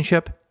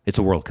Championship. It's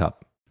a World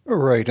Cup.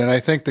 Right, and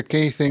I think the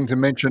key thing to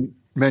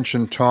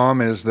mention,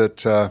 Tom, is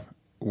that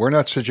we're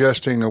not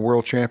suggesting the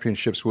World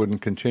Championships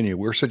wouldn't continue.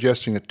 We're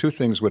suggesting that 2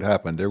 things would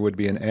happen. There would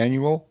be an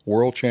annual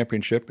World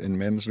Championship in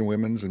men's and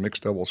women's and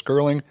mixed doubles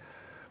curling,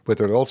 but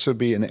there would also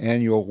be an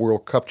annual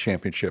World Cup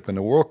Championship. And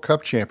the World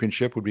Cup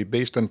Championship would be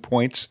based on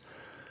points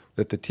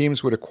that the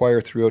teams would acquire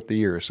throughout the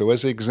year. So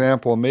as an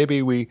example,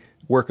 maybe we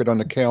work it on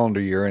the calendar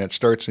year and it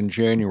starts in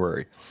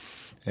January.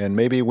 And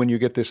maybe when you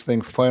get this thing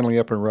finally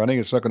up and running,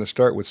 it's not going to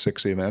start with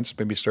 6 events.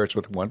 Maybe it starts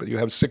with 1, but you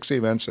have 6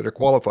 events that are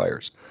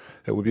qualifiers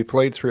that would be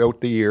played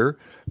throughout the year,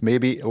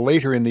 maybe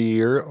later in the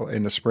year,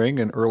 in the spring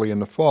and early in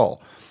the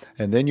fall.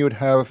 And then you would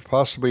have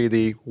possibly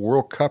the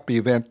World Cup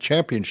event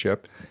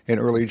championship in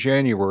early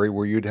January,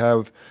 where you'd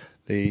have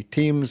the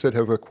teams that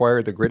have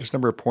acquired the greatest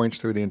number of points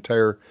through the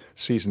entire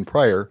season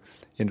prior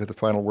into the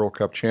final World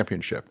Cup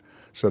championship.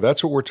 So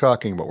that's what we're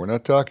talking about. We're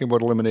not talking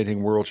about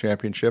eliminating world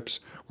championships.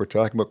 We're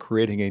talking about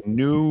creating a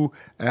new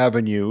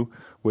avenue,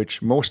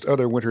 which most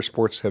other winter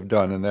sports have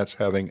done, and that's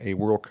having a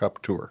World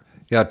Cup tour.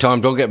 Yeah, Tom,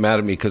 don't get mad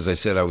at me because I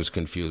said I was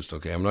confused,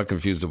 okay? I'm not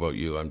confused about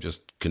you. I'm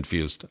just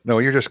confused. No,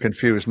 you're just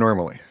confused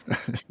normally.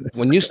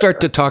 When you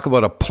start to talk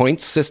about a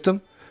points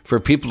system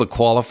for people to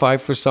qualify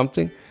for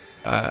something,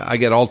 I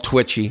get all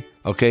twitchy,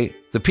 okay?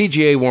 The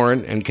PGA,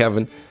 Warren and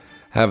Kevin,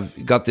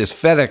 have got this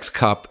FedEx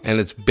Cup, and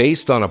it's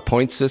based on a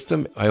point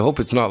system. I hope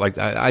it's not like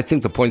that. I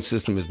think the point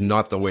system is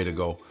not the way to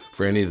go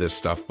for any of this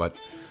stuff, but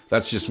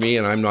that's just me,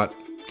 and I'm not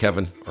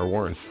Kevin or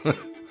Warren.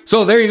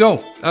 So there you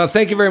go.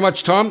 Thank you very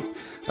much, Tom.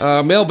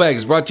 Mailbag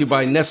is brought to you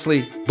by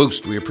Nestle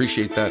Boost. We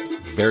appreciate that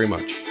very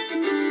much.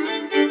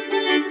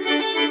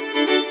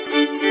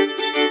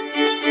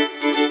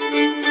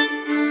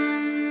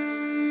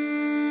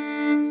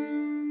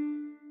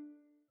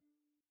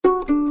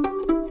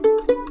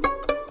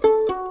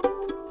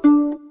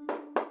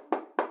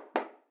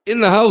 In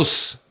the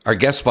house, our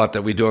guest spot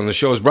that we do on the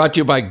show is brought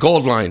to you by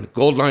Goldline.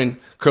 Goldline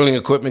curling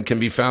equipment can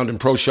be found in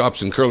pro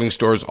shops and curling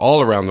stores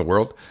all around the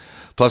world.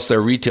 Plus, there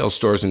are retail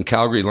stores in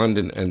Calgary,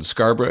 London, and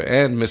Scarborough,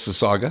 and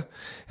Mississauga.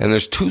 And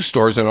there's 2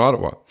 stores in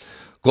Ottawa.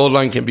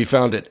 Goldline can be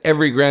found at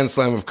every Grand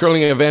Slam of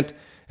Curling event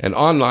and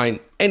online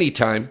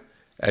anytime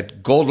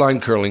at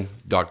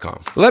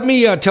goldlinecurling.com. Let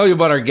me tell you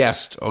about our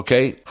guest,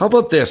 okay? How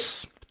about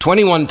this?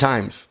 21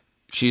 times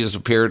she has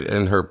appeared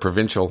in her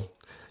provincial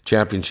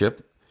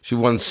championship. She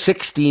won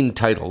 16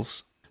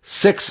 titles,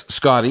 6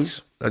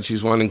 Scotties that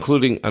she's won,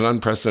 including an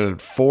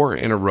unprecedented 4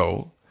 in a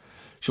row.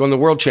 She won the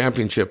World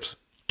Championships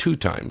 2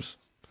 times.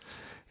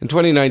 In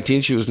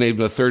 2019, she was named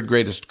the 3rd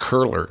greatest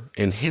curler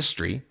in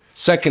history,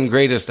 2nd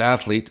greatest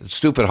athlete. A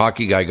stupid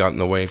hockey guy got in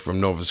the way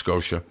from Nova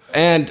Scotia.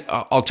 And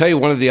I'll tell you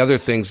one of the other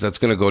things that's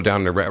going to go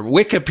down the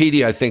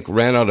Wikipedia, I think,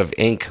 ran out of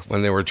ink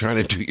when they were trying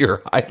to do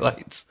your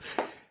highlights.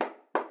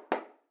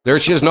 There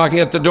she is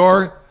knocking at the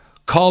door.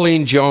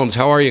 Colleen Jones.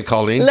 How are you,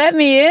 Colleen? Let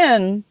me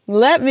in.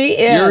 Let me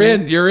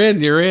in. You're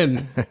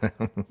in.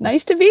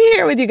 Nice to be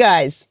here with you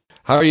guys.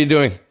 How are you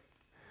doing?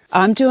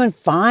 I'm doing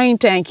fine,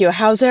 thank you.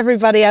 How's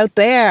everybody out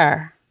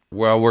there?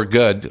 Well, we're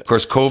good. Of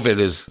course, COVID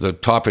is the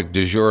topic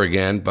du jour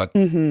again, but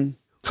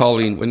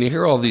Colleen, when you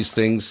hear all these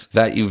things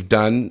that you've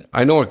done,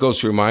 I know what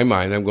goes through my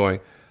mind. I'm going,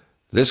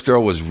 this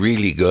girl was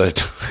really good.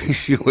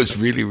 She was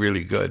really,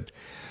 really good.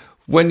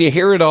 When you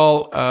hear it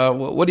all,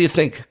 what do you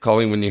think,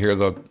 Colleen, when you hear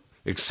the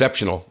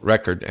exceptional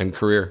record and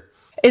career?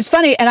 It's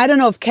funny, and I don't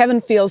know if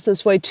Kevin feels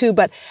this way too,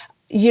 but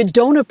you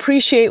don't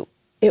appreciate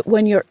it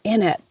when you're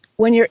in it.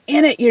 When you're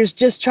in it, you're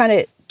just trying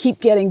to keep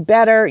getting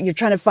better. You're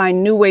trying to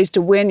find new ways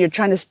to win. You're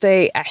trying to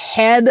stay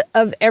ahead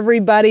of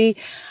everybody.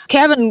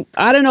 Kevin,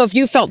 I don't know if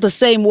you felt the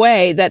same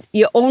way, that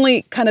you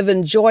only kind of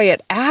enjoy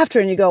it after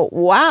and you go,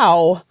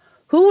 wow,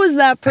 who was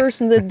that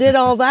person that did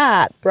all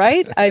that,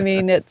 right? I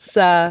mean, it's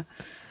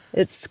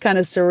It's kind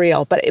of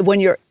surreal. But when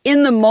you're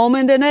in the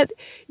moment in it,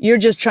 you're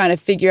just trying to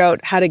figure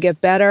out how to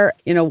get better.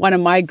 You know, one of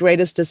my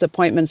greatest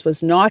disappointments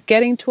was not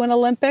getting to an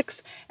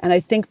Olympics. And I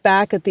think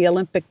back at the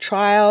Olympic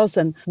trials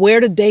and where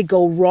did they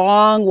go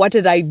wrong? What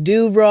did I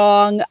do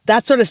wrong?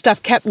 That sort of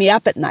stuff kept me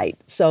up at night.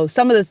 So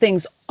some of the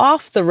things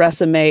off the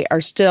resume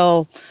are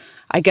still,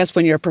 I guess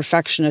when you're a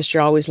perfectionist,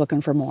 you're always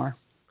looking for more.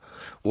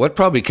 What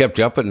probably kept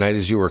you up at night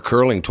is you were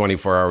curling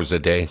 24 hours a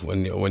day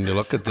when you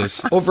look at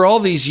this. Over all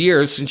these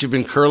years since you've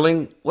been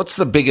curling, what's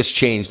the biggest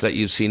change that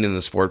you've seen in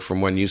the sport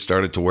from when you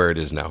started to where it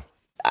is now?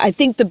 I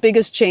think the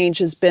biggest change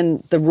has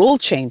been the rule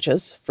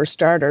changes, for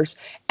starters,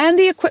 and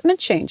the equipment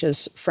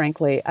changes,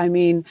 frankly. I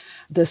mean,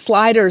 the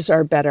sliders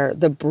are better,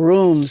 the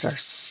brooms are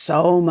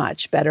so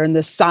much better, and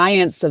the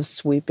science of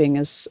sweeping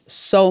is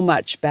so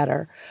much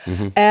better.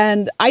 Mm-hmm.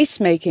 And ice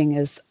making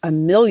is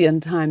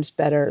 1,000,000 times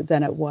better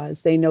than it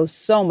was. They know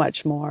so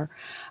much more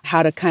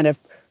how to kind of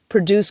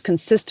produce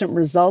consistent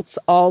results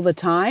all the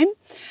time.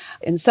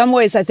 In some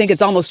ways, I think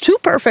it's almost too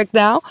perfect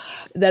now,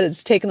 that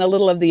it's taken a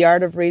little of the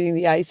art of reading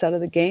the ice out of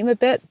the game a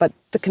bit, but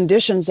the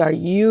conditions are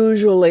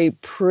usually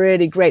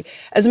pretty great.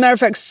 As a matter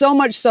of fact, so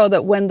much so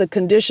that when the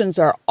conditions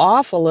are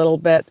off a little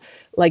bit,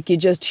 like you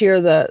just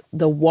hear the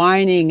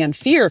whining and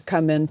fear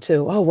come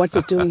into, oh, what's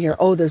it doing here?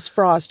 Oh, there's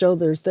frost. Oh,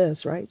 there's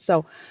this, right?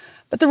 So,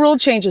 but the rule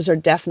changes are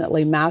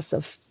definitely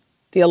massive.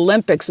 The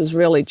Olympics has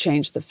really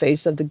changed the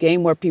face of the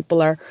game, where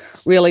people are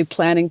really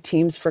planning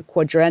teams for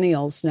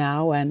quadrennials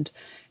now, and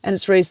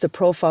it's raised the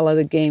profile of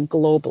the game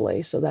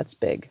globally, so that's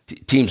big.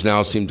 Teams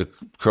now seem to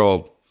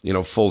curl,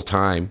 full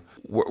time.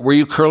 Were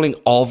you curling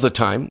all the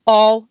time?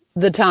 All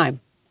the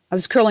time. I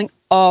was curling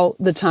all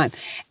the time.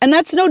 And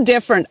that's no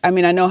different. I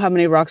mean, I know how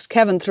many rocks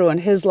Kevin threw in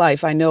his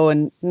life. I know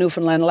in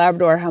Newfoundland,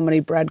 Labrador, how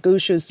many Brad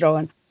Gushu's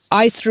throwing.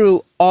 I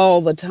threw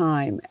all the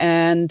time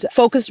and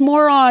focused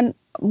more on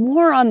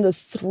the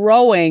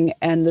throwing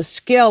and the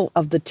skill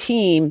of the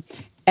team,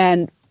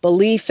 and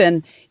belief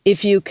in,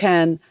 if you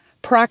can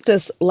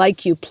practice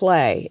like you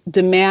play,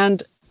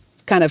 demand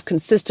kind of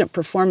consistent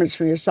performance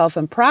for yourself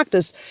in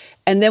practice,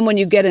 and then when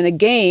you get in a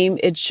game,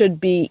 it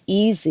should be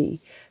easy,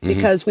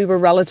 because we were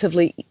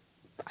relatively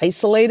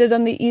isolated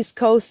on the East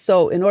Coast.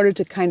 So in order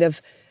to kind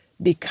of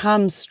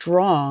become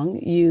strong,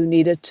 you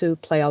needed to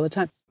play all the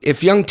time.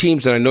 If young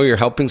teams, and I know you're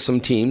helping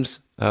some teams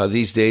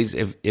these days,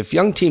 if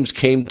young teams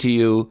came to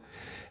you,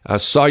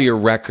 saw your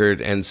record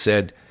and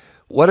said,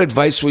 what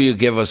advice will you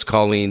give us,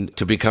 Colleen,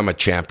 to become a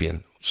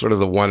champion? Sort of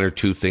the one or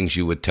two things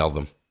you would tell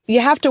them.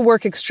 You have to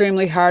work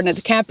extremely hard, and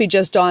it can't be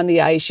just on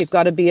the ice. You've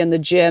got to be in the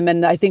gym.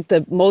 And I think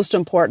the most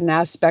important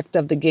aspect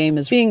of the game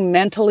is being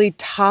mentally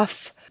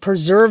tough,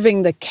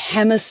 preserving the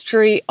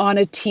chemistry on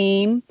a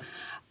team.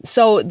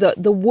 So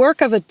the work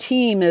of a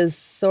team is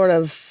sort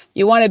of,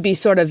 you want to be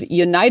sort of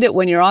united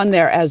when you're on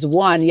there as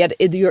one, yet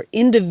you're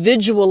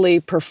individually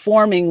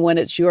performing when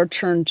it's your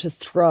turn to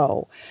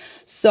throw.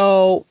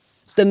 So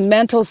the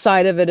mental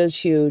side of it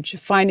is huge,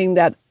 finding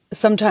that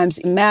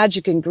sometimes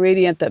magic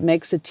ingredient that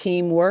makes a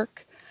team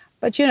work.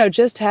 But,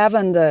 just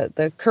having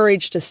the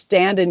courage to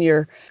stand in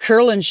your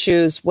curling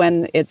shoes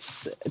when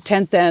it's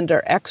 10th end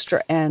or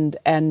extra end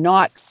and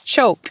not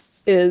choke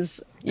is,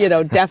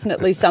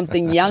 definitely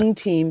something young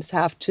teams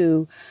have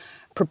to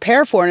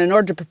prepare for. And in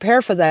order to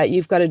prepare for that,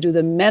 you've got to do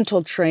the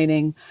mental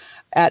training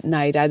at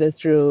night, either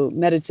through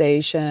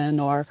meditation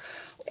or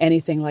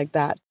anything like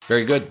that.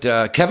 Very good.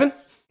 Kevin?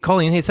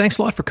 Colleen, hey, thanks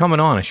a lot for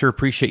coming on. I sure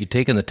appreciate you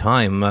taking the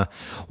time.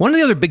 One of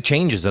the other big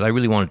changes that I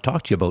really wanted to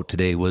talk to you about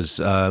today was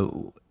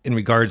in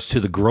regards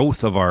to the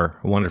growth of our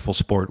wonderful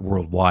sport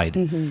worldwide.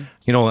 Mm-hmm.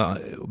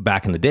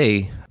 Back in the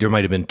day, there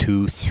might have been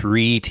 2,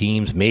 3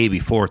 teams, maybe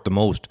 4 at the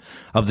most,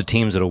 of the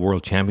teams at a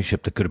world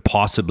championship that could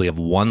possibly have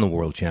won the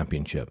world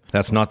championship.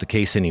 That's not the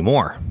case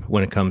anymore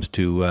when it comes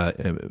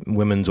to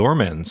women's or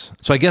men's.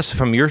 So I guess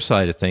from your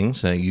side of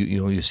things,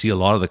 you see a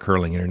lot of the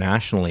curling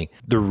internationally.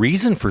 The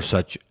reason for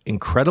such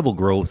incredible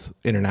growth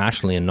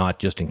internationally and not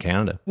just in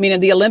Canada. I mean,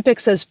 the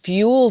Olympics has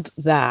fueled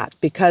that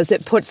because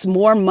it puts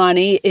more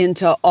money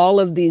into all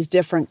of these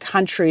different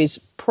countries'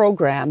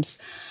 programs.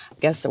 I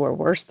guess there were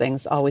worse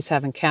things always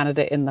having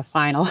Canada in the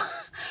final.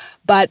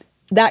 But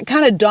that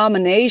kind of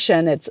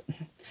domination, it's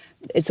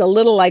a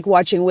little like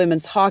watching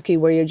women's hockey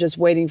where you're just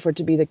waiting for it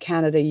to be the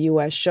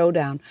Canada-US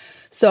showdown.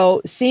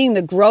 So seeing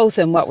the growth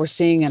in what we're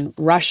seeing in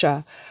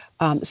Russia,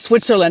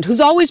 Switzerland, who's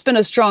always been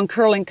a strong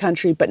curling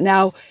country, but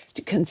now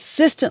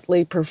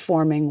consistently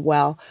performing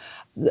well.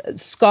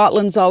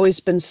 Scotland's always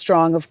been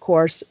strong, of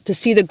course. To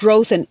see the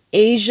growth in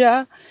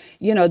Asia,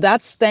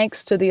 that's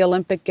thanks to the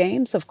Olympic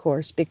Games, of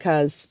course,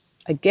 because,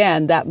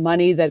 again, that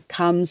money that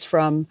comes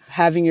from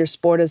having your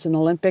sport as an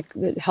Olympic,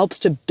 it helps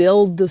to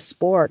build the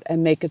sport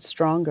and make it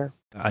stronger.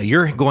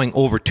 You're going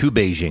over to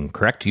Beijing,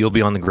 correct? You'll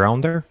be on the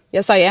ground there?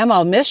 Yes, I am.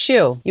 I'll miss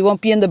you. You won't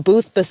be in the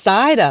booth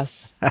beside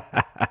us.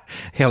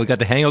 Yeah, we got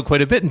to hang out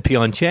quite a bit in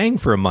Pyeongchang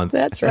for a month.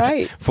 That's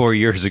right. 4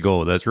 years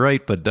ago. That's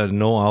right. But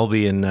no, I'll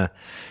be in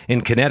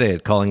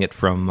Connecticut, calling it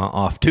from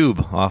off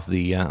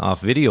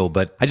video.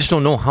 But I just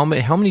don't know how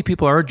many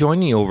people are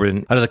joining you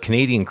out of the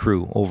Canadian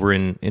crew over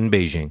in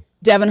Beijing.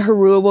 Devin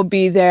Harua will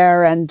be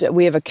there, and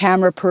we have a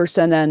camera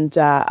person and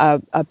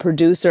a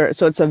producer.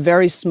 So it's a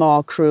very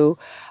small crew.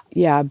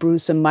 Yeah,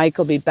 Bruce and Mike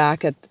will be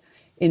back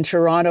in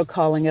Toronto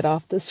calling it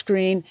off the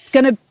screen. It's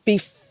going to be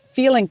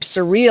feeling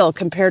surreal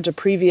compared to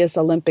previous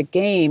Olympic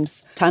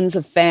Games. Tons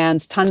of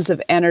fans, tons of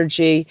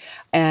energy,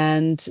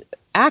 and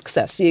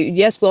access.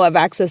 Yes, we'll have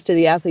access to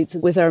the athletes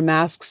with our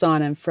masks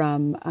on and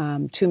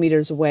from 2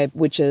 meters away,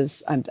 which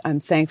is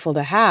I'm thankful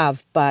to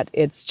have. But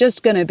it's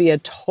just going to be a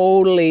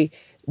totally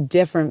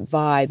different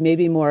vibe,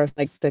 maybe more of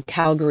like the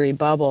Calgary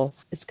bubble.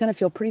 It's going to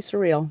feel pretty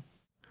surreal.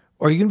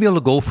 Are you going to be able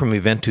to go from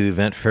event to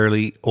event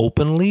fairly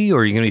openly,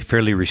 or are you going to be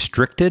fairly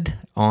restricted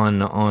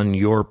on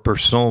your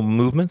personal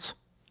movements?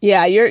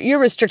 Yeah, you're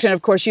restricted.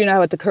 Of course, you know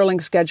what the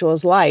curling schedule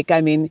is like.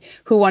 I mean,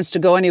 who wants to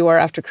go anywhere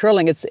after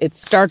curling? It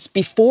starts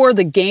before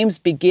the games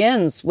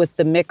begins with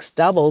the mixed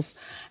doubles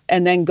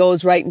and then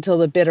goes right until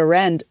the bitter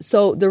end.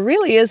 So there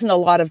really isn't a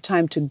lot of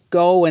time to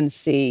go and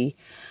see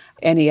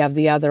any of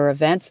the other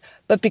events.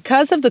 But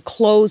because of the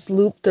closed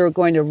loop they're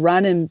going to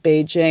run in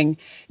Beijing,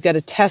 you got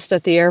a test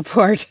at the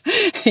airport.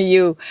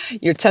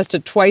 You're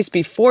tested twice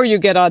before you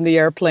get on the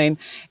airplane.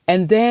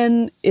 And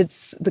then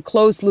the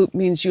closed loop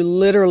means you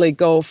literally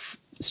go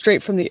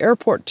straight from the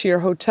airport to your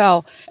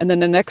hotel, and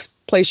then the next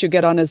place you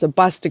get on is a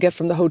bus to get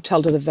from the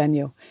hotel to the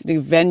venue. The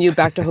venue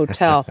back to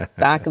hotel,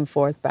 back and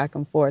forth, back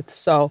and forth.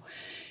 So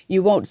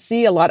you won't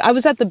see a lot. I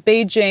was at the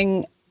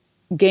Beijing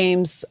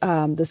Games,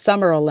 the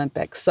Summer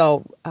Olympics,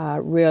 so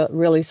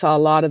really saw a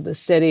lot of the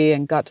city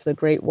and got to the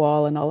Great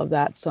Wall and all of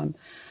that. So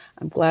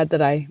I'm glad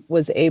that I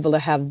was able to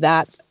have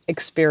that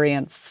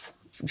experience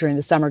during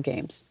the Summer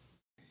Games.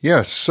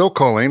 Yes, so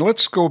Colleen,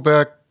 let's go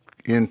back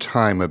in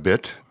time a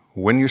bit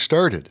when you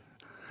started.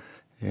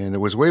 And it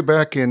was way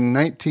back in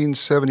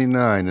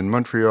 1979 in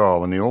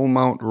Montreal in the old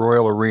Mount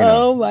Royal Arena.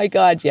 Oh, my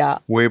God, yeah.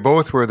 We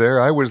both were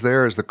there. I was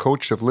there as the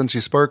coach of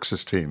Lindsay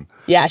Sparks' team.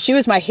 Yeah, she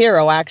was my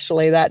hero,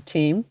 actually, that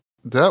team.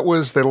 That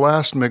was the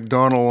last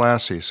McDonald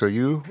Lassie. So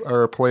you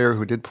are a player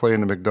who did play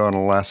in the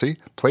McDonald Lassie,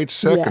 played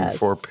second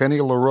for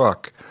Penny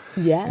Larocque.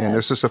 Yes. And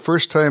this is the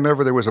first time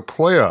ever there was a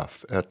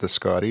playoff at the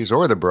Scotties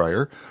or the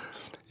Brier.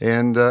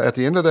 And at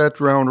the end of that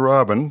round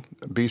robin,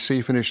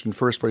 BC finished in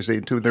first place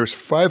 8-2. There's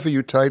 5 of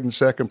you tied in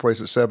second place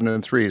at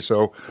 7-3.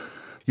 So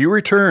you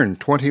returned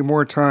 20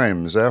 more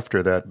times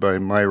after that by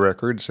my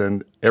records,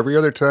 and every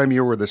other time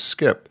you were the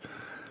skip.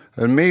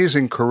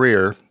 Amazing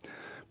career.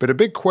 But a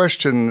big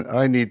question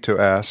I need to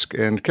ask,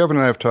 and Kevin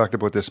and I have talked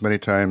about this many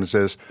times,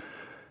 is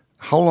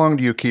how long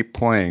do you keep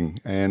playing,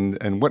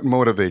 and what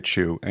motivates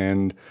you?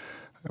 And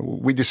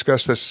we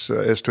discussed this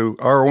as to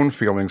our own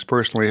feelings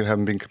personally,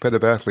 having been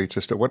competitive athletes,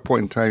 as to what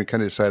point in time you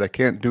kind of decide, I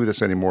can't do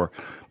this anymore.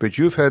 But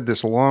you've had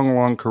this long,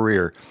 long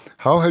career.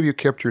 How have you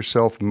kept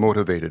yourself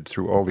motivated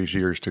through all these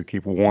years to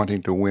keep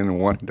wanting to win and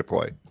wanting to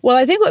play? Well,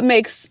 I think what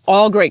makes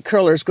all great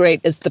curlers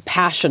great is the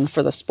passion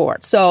for the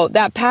sport. So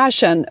that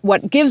passion,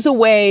 what gives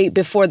away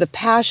before the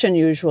passion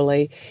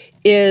usually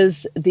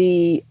is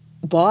the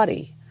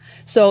body.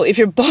 So if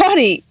your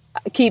body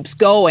keeps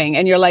going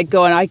and you're like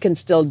going, I can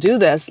still do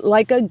this,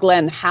 like a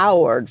Glenn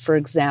Howard, for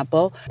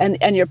example,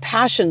 and your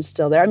passion's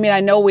still there. I mean,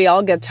 I know we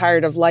all get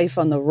tired of life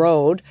on the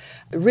road.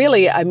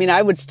 Really, I mean,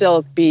 I would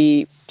still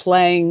be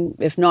playing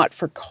if not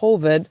for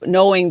COVID,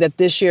 knowing that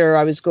this year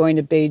I was going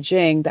to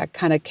Beijing. That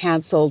kind of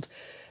canceled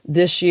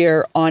this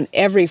year on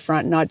every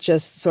front, not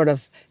just sort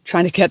of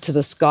trying to get to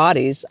the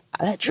Scotties.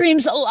 That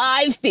dream's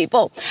alive,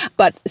 people.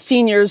 But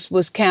seniors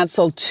was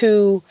canceled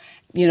too.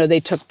 You know, they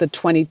took the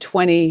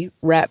 2020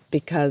 rep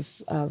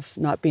because of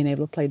not being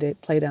able to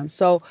play down.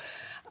 So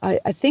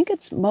I think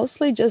it's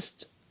mostly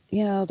just,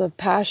 you know, the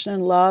passion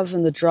and love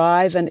and the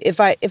drive. And if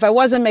I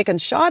wasn't making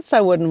shots,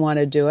 I wouldn't want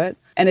to do it.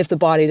 And if the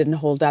body didn't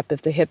hold up,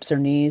 if the hips or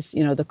knees,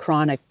 you know, the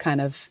chronic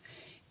kind of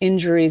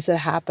injuries that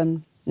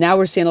happen. Now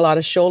we're seeing a lot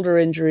of shoulder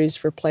injuries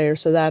for players,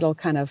 so that'll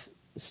kind of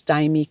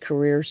stymie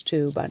careers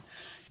too. But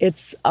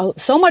it's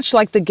so much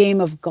like the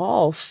game of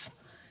golf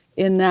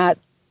in that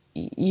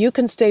you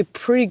can stay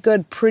pretty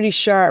good, pretty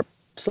sharp,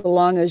 so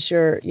long as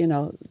you're, you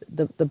know,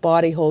 the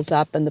body holds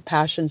up and the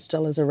passion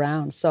still is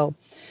around. So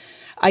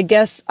I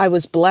guess I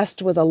was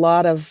blessed with a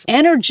lot of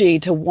energy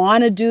to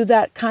want to do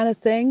that kind of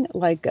thing.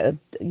 Like,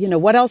 you know,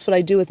 what else would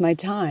I do with my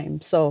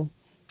time? So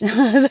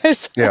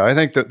yeah, I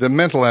think that the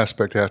mental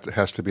aspect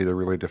has to be the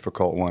really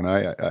difficult one.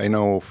 I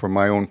know from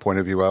my own point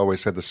of view, I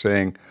always had the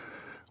saying,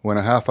 when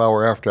a half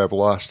hour after I've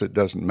lost it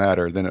doesn't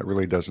matter, then it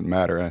really doesn't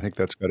matter. And I think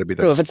that's got to be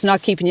true if it's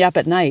not keeping you up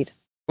at night.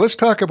 Let's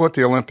talk about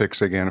the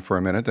Olympics again for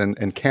a minute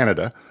and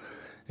Canada,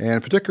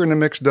 and particularly in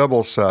the mixed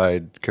doubles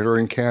side.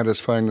 Considering Canada's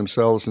finding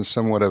themselves in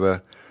somewhat of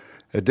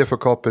a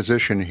difficult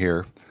position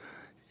here.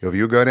 Have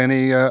you got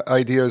any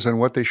ideas on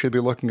what they should be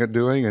looking at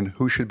doing and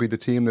who should be the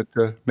team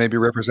that maybe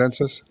represents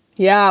us?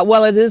 Yeah,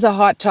 well, it is a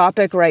hot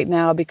topic right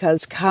now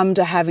because come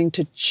to having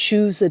to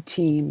choose a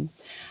team.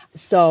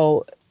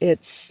 So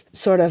it's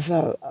sort of,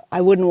 I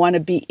wouldn't want to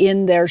be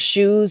in their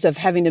shoes of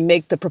having to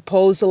make the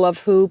proposal of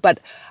who, but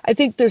I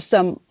think there's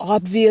some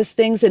obvious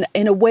things. And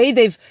in a way,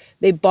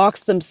 they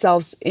boxed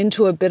themselves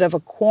into a bit of a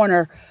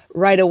corner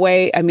right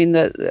away, I mean,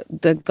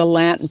 the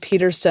Gallant and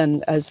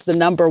Peterson as the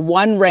number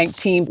one ranked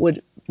team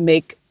would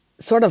make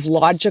sort of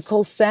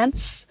logical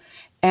sense.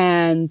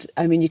 And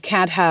I mean, you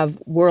can't have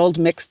world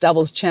mixed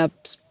doubles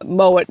champs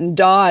Mowat and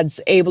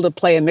Dodds able to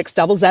play in mixed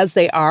doubles as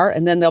they are,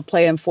 and then they'll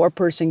play in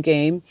 4-person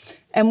game.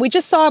 And we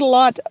just saw it a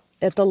lot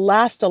at the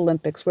last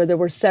Olympics where there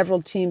were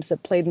several teams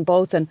that played in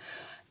both. And,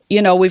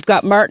 you know, we've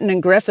got Martin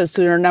and Griffiths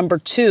who are number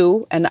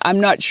 2, and I'm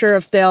not sure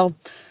if they'll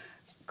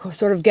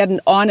sort of get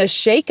an honest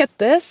shake at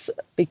this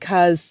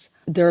because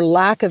their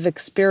lack of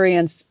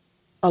experience,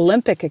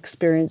 Olympic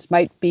experience,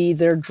 might be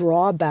their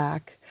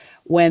drawback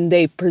when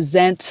they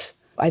present.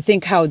 I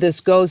think how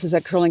this goes is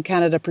that Curling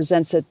Canada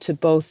presents it to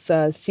both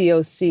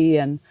COC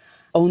and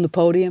Own the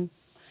Podium.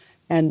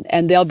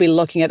 And they'll be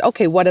looking at,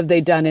 okay, what have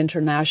they done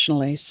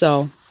internationally?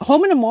 So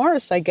Homan and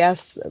Morris, I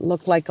guess,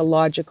 looked like a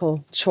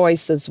logical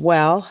choice as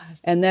well.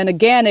 And then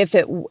again, if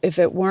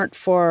it weren't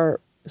for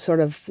sort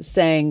of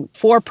saying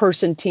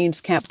 4-person teams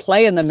can't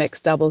play in the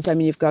mixed doubles, I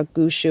mean, you've got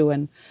Gushue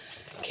and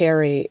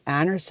Carrie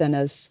Anderson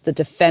as the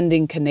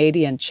defending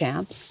Canadian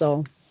champs.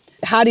 So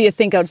how do you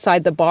think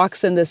outside the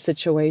box in this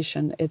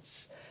situation?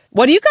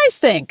 What do you guys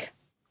think?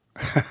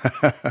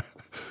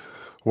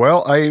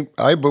 Well,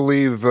 I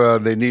believe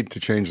they need to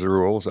change the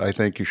rules. I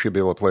think you should be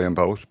able to play them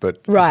both, but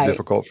Right. It's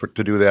difficult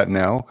to do that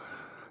now.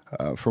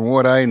 From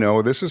what I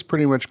know, this is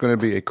pretty much going to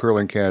be a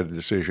Curling Canada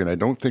decision. I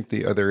don't think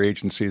the other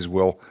agencies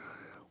will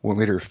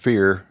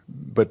interfere,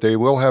 but they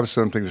will have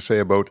something to say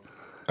about,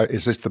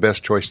 is this the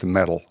best choice to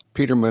medal?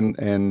 Peterman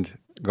and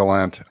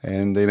Gallant,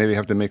 and they maybe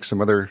have to make some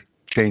other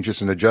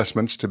changes and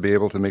adjustments to be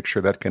able to make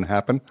sure that can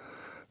happen.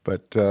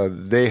 But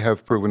they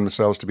have proven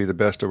themselves to be the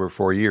best over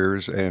 4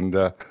 years, and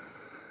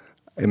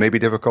it may be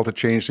difficult to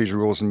change these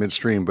rules in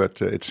midstream,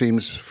 but it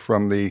seems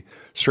from the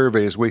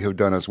surveys we have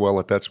done as well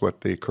that that's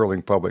what the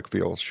curling public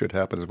feels should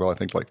happen as well. I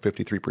think like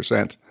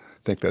 53%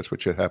 think that's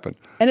what should happen.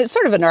 And it's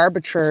sort of an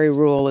arbitrary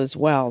rule as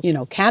well. You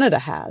know, Canada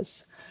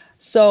has.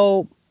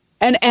 So,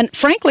 and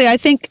frankly, I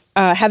think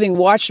having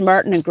watched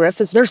Martin and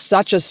Griffiths, they're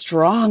such a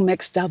strong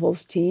mixed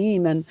doubles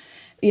team. And,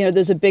 you know,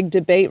 there's a big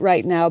debate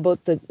right now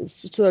about the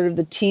sort of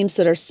the teams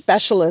that are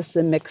specialists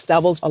in mixed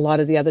doubles. A lot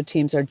of the other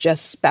teams are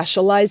just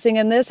specializing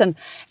in this. And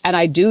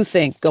I do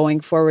think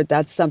going forward,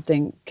 that's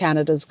something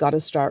Canada's got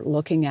to start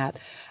looking at,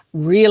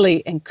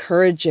 really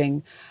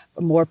encouraging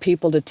more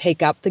people to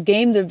take up the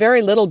game. There's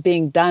very little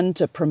being done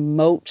to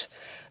promote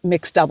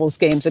mixed doubles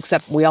games,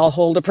 except we all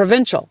hold a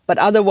provincial. But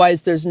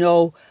otherwise, there's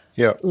no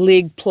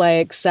league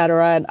play, et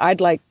cetera. And I'd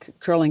like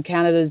Curling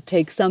Canada to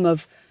take some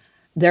of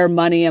their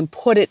money and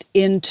put it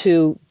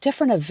into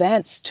different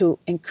events to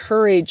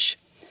encourage,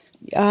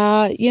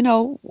 you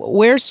know,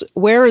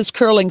 where is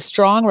curling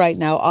strong right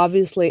now?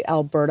 Obviously,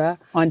 Alberta.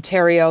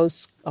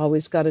 Ontario's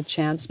always got a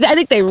chance. I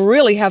think they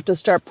really have to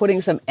start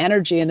putting some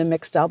energy into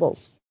mixed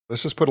doubles.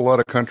 This has put a lot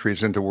of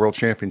countries into world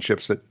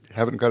championships that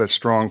haven't got a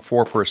strong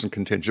 4-person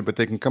contingent, but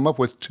they can come up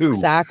with 2.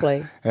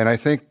 Exactly. And I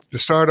think to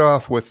start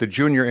off with the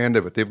junior end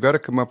of it, they've got to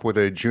come up with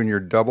a junior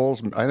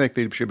doubles. I think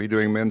they should be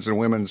doing men's and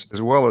women's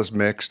as well as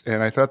mixed.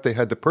 And I thought they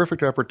had the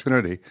perfect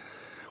opportunity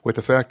with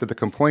the fact that the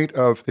complaint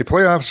of the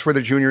playoffs for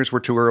the juniors were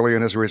too early,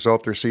 and as a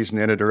result, their season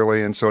ended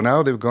early. And so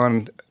now they've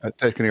gone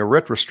taking a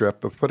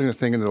retrostrip of putting the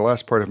thing into the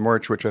last part of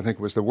March, which I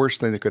think was the worst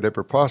thing they could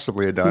ever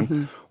possibly have done.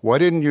 Mm-hmm. Why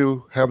didn't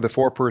you have the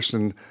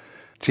 4-person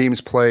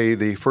teams play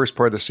the first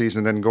part of the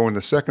season, then go in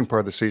the second part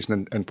of the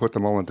season and put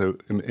them all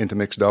into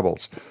mixed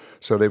doubles?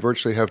 So they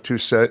virtually have 2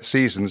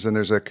 seasons, and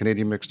there's a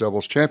Canadian Mixed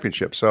Doubles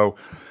Championship. So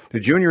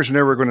the juniors are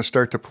never going to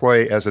start to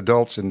play as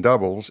adults in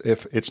doubles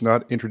if it's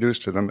not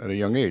introduced to them at a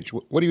young age.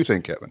 What do you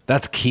think, Kevin?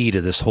 That's key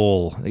to this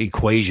whole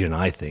equation,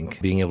 I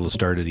think, being able to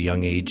start at a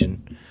young age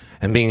and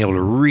being able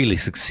to really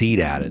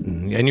succeed at it.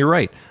 And you're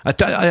right.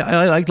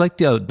 I like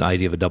the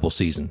idea of a double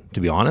season,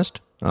 to be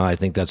honest. I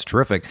think that's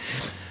terrific.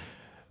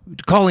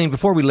 Colleen,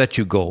 before we let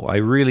you go, I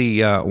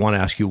really want to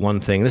ask you one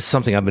thing. This is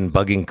something I've been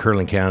bugging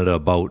Curling Canada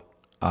about,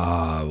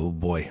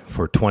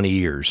 for 20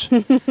 years.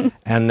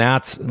 And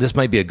this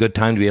might be a good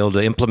time to be able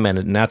to implement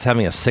it, and that's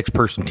having a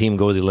 6-person team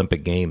go to the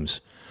Olympic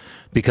Games.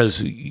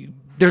 Because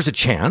there's a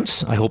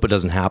chance, I hope it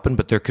doesn't happen,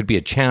 but there could be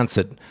a chance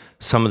that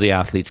some of the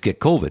athletes get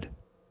COVID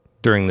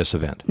during this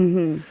event.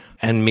 Mm-hmm.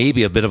 And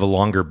maybe a bit of a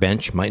longer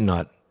bench might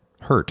not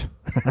hurt.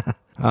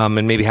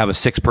 And maybe have a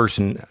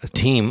 6-person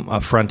team,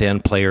 a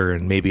front-end player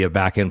and maybe a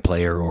back-end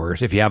player. Or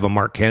if you have a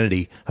Mark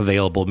Kennedy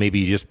available, maybe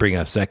you just bring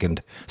a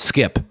second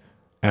skip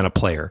and a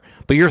player.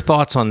 But your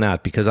thoughts on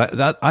that? Because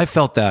I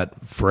felt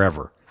that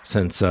forever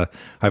since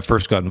I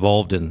first got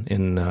involved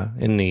in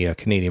the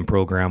Canadian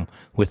program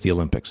with the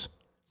Olympics.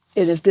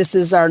 And if this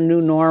is our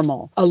new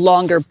normal, a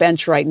longer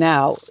bench right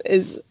now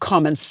is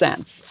common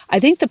sense. I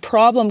think the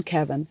problem,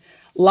 Kevin,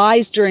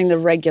 lies during the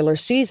regular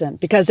season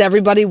because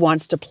everybody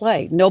wants to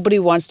play. Nobody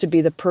wants to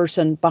be the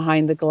person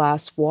behind the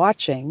glass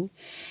watching.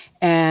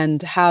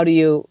 And how do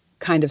you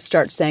kind of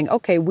start saying,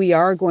 okay, we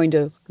are going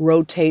to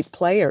rotate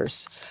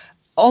players?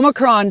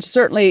 Omicron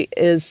certainly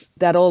is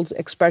that old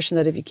expression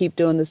that if you keep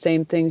doing the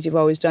same things you've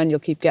always done, you'll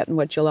keep getting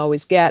what you'll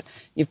always get.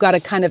 You've got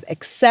to kind of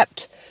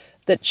accept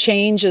that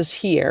change is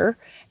here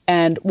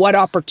and what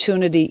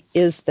opportunity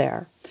is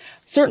there.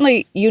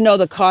 Certainly, you know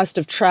the cost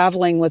of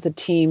traveling with a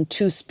team,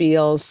 2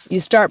 spiels. You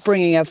start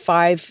bringing a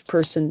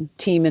 5-person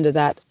team into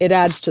that, it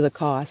adds to the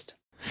cost.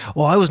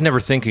 Well, I was never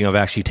thinking of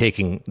actually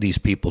taking these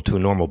people to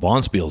normal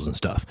bonspiels and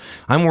stuff.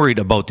 I'm worried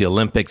about the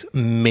Olympics,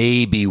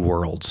 maybe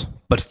Worlds,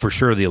 but for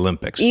sure the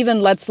Olympics.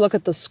 Even let's look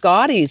at the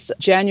Scotties.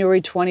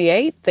 January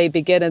 28th, they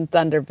begin in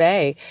Thunder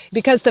Bay.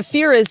 Because the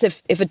fear is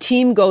if a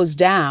team goes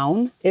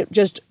down, it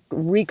just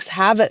wreaks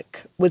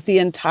havoc with the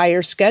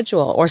entire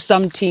schedule. Or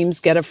some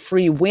teams get a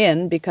free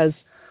win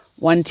because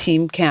one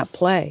team can't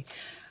play.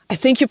 I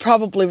think you're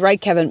probably right,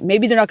 Kevin.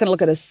 Maybe they're not going to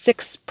look at a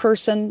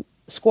 6-person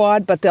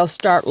squad, but they'll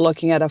start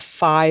looking at a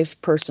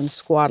 5-person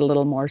squad a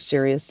little more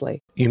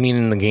seriously. You mean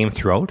in the game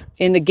throughout?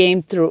 In the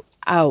game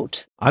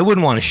throughout. I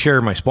wouldn't want to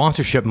share my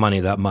sponsorship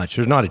money that much.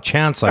 There's not a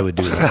chance I would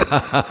do that.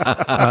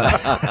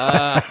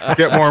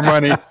 Get more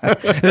money.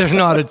 There's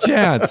not a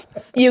chance.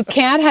 You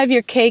can't have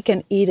your cake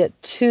and eat it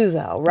too,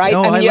 though, right?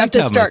 No, I mean, you like have to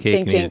my start cake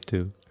and eat thinking. it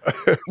too.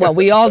 Well,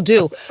 we all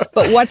do.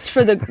 But what's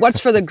for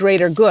the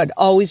greater good?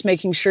 Always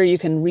making sure you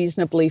can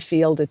reasonably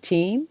field a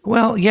team.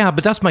 Well, yeah,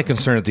 but that's my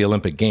concern at the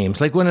Olympic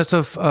Games. Like when it's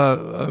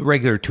a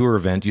regular tour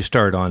event, you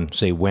start on,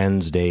 say,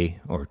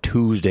 Wednesday or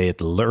Tuesday at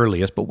the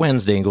earliest, but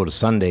Wednesday and go to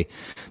Sunday.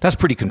 That's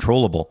pretty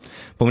controllable.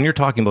 But when you're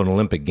talking about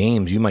Olympic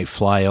Games, you might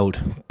fly out,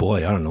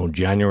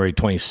 January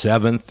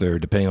 27th, or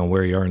depending on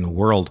where you are in the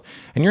world,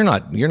 and you're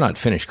not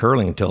finished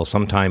curling until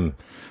sometime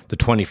the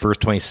 21st,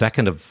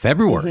 22nd of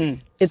February.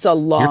 Mm-hmm. It's a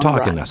long You're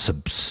talking run. a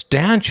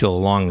substantial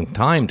long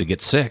time to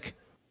get sick.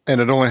 And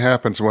it only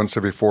happens once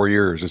every 4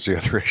 years is the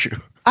other issue.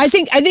 I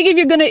think if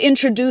you're going to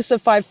introduce a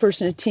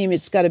 5-person team,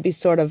 it's got to be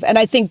sort of, and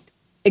I think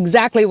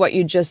exactly what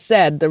you just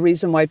said, the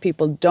reason why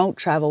people don't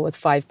travel with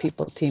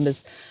 5-people team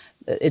is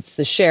it's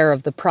the share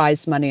of the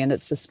prize money and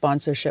it's the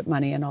sponsorship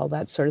money and all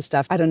that sort of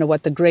stuff. I don't know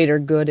what the greater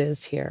good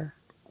is here.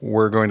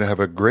 We're going to have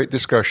a great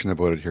discussion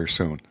about it here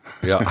soon.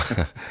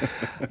 Yeah.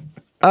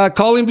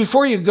 Colleen,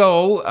 before you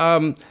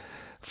go,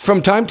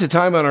 from time to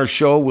time on our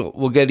show,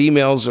 we'll get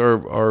emails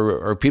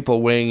or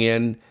people weighing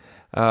in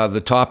the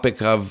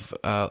topic of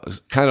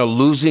kind of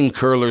losing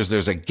curlers.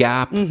 There's a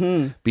gap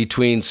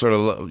between sort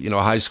of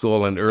high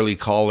school and early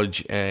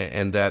college,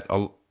 and that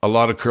a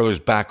lot of curlers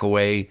back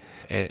away,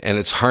 and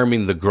it's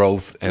harming the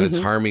growth, and it's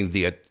harming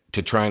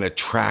to try and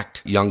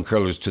attract young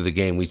curlers to the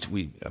game.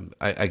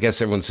 I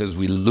guess everyone says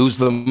we lose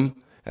them.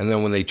 And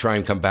then when they try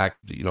and come back,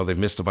 they've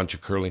missed a bunch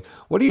of curling.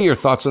 What are your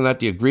thoughts on that?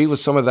 Do you agree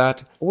with some of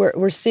that?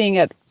 We're seeing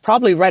it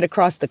probably right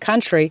across the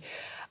country.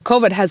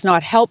 COVID has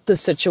not helped the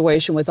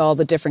situation with all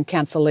the different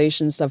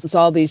cancellations of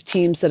all these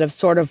teams that have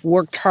sort of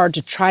worked hard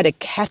to try to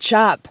catch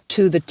up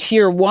to the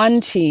tier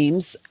 1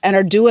 teams and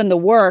are doing the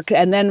work.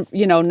 And then,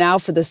 now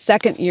for the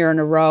second year in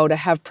a row to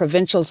have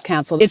provincials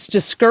canceled. It's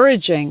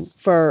discouraging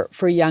for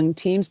young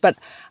teams. But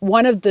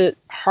one of the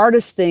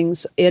hardest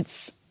things,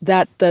 it's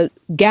that the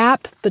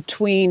gap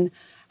between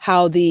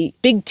how the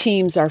big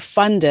teams are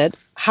funded,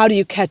 how do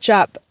you catch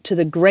up to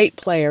the great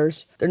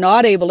players? They're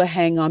not able to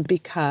hang on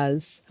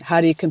because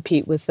how do you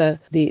compete with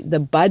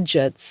the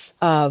budgets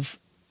of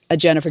a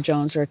Jennifer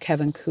Jones or a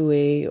Kevin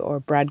Cooey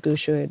or Brad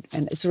Gushue,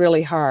 and it's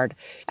really hard.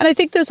 And I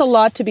think there's a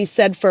lot to be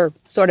said for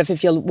sort of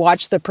if you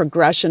watch the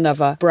progression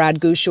of a Brad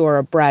Gushue or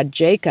a Brad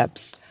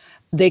Jacobs.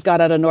 They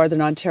got out of Northern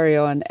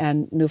Ontario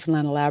and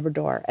Newfoundland and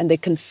Labrador, and they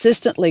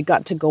consistently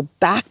got to go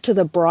back to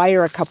the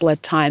Brier a couple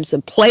of times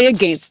and play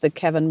against the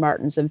Kevin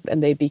Martins, and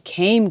they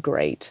became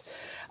great.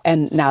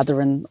 And now they're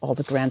in all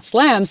the Grand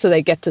Slams, so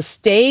they get to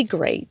stay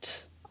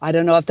great. I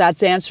don't know if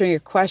that's answering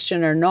your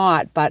question or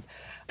not, but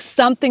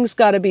something's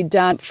got to be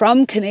done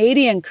from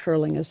Canadian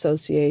Curling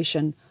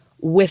Association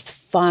with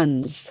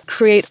funds.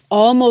 Create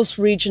almost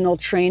regional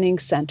training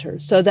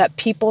centers so that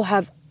people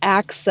have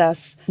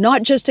access,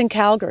 not just in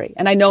Calgary.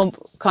 And I know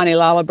Connie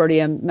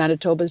Laliberty in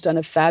Manitoba has done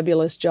a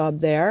fabulous job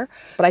there,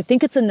 but I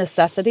think it's a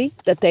necessity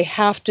that they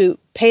have to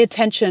pay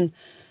attention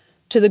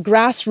to the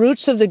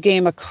grassroots of the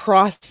game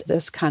across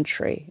this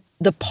country.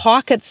 The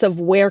pockets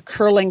of where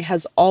curling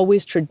has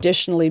always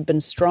traditionally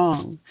been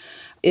strong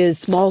is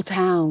small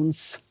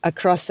towns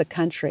across the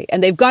country.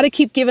 And they've got to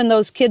keep giving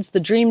those kids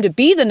the dream to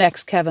be the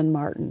next Kevin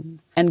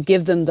Martin and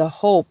give them the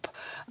hope.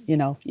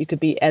 You could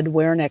be Ed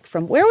Wernick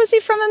from, where was he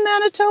from in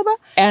Manitoba?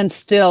 And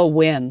still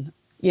win.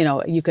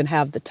 You can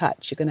have the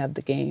touch, you can have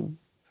the game.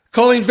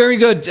 Colleen, very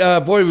good.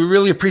 Boy, we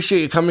really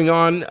appreciate you coming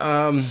on.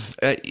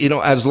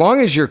 As long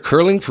as your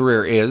curling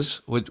career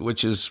is,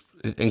 which is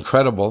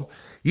incredible,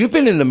 you've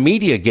been in the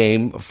media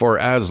game for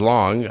as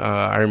long.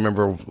 I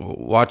remember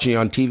watching you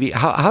on TV.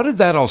 How did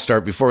that all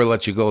start before we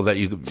let you go?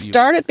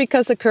 Started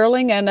because of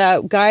curling, and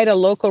a guy at a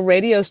local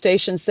radio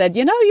station said,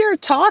 you're a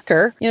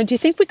talker. Do you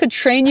think we could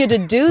train you to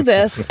do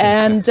this?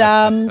 And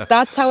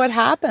that's how it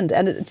happened.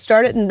 And it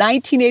started in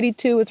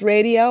 1982 with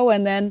radio,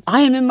 and then I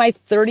am in my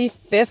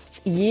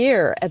 35th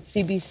year at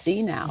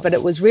CBC now. But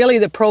it was really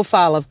the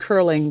profile of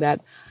curling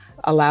that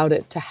allowed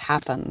it to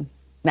happen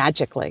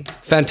magically.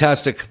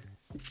 Fantastic.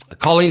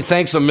 Colleen,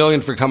 thanks a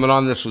million for coming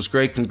on. This was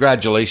great.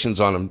 Congratulations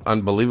on an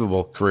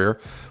unbelievable career,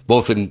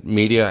 both in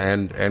media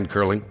and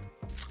curling.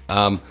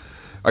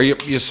 Are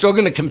you still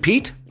going to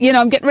compete? You know,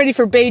 I'm getting ready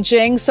for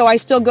Beijing, so I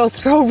still go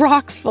throw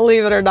rocks,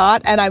 believe it or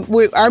not. And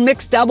our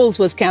mixed doubles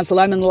was canceled.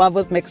 I'm in love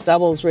with mixed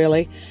doubles,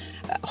 really.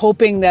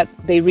 Hoping that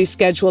they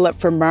reschedule it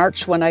for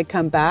March when I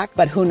come back,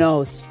 but who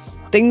knows?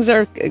 Things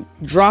are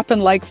dropping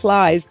like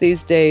flies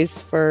these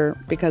days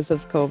because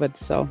of COVID,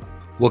 so...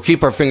 We'll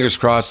keep our fingers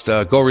crossed.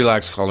 Go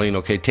relax, Colleen.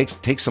 Okay,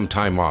 take some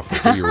time off.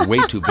 Okay? You're way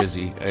too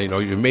busy.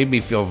 You made me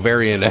feel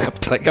very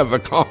inept, like I've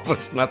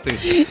accomplished nothing.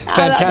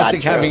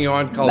 Fantastic having you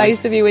on, Colleen. Nice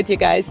to be with you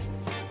guys.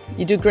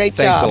 You do a great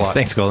job. Thanks a lot.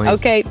 Thanks, Colleen.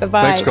 Okay,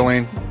 bye-bye. Thanks,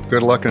 Colleen.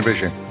 Good luck in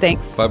Beijing.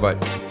 Thanks.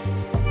 Bye-bye.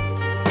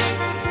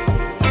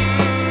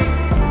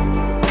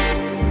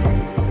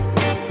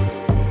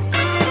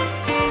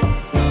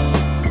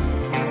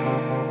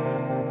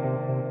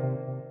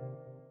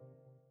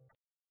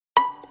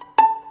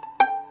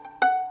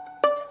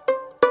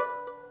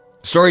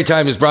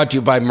 Storytime is brought to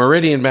you by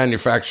Meridian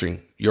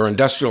Manufacturing, your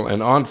industrial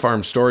and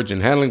on-farm storage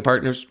and handling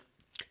partners,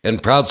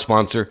 and proud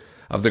sponsor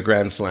of the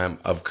Grand Slam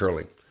of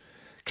Curling.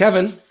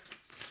 Kevin,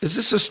 is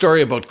this a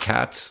story about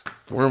cats?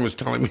 Warren was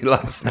telling me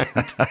last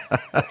night.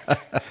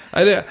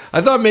 I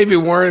thought maybe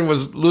Warren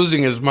was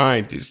losing his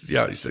mind. He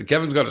said,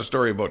 Kevin's got a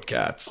story about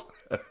cats.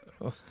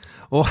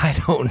 Well, I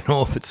don't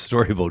know if it's a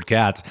story about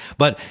cats,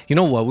 but you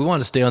know what? We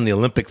want to stay on the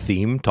Olympic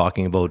theme,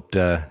 talking about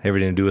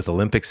everything to do with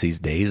Olympics these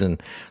days, and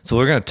so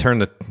we're going to turn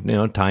the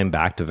time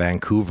back to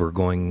Vancouver,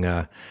 going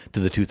to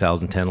the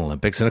 2010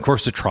 Olympics, and of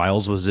course the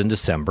trials was in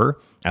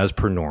December as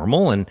per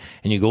normal, and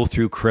you go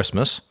through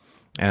Christmas,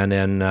 and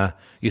then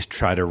you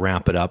try to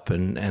ramp it up,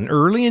 and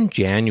early in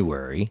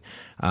January,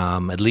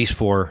 at least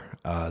for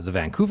the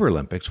Vancouver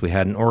Olympics, we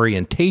had an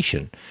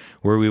orientation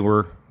where we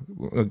were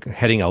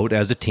heading out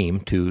as a team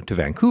to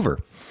Vancouver.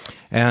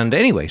 And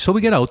anyway, so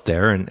we get out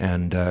there,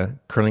 and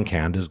Curling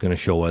Canada is going to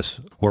show us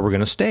where we're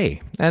going to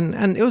stay.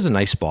 And it was a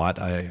nice spot.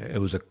 It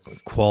was a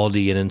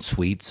Quality Inn and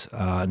Suites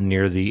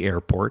near the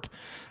airport.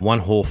 One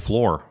whole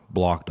floor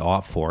blocked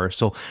off for us.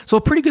 So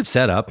a pretty good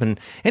setup. And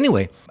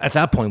anyway, at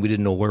that point, we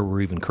didn't know where we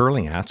were even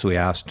curling at. So we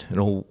asked,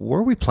 where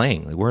are we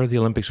playing? Like, where are the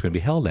Olympics going to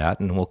be held at?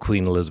 And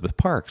Queen Elizabeth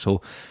Park.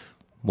 So,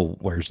 well,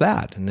 where's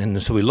that? And then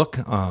so we look,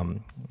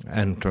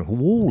 and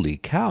holy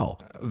cow,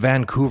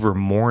 Vancouver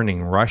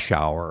morning rush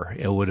hour.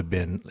 It would have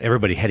been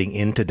everybody heading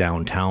into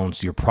downtown.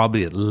 So you're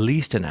probably at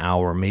least an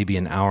hour, maybe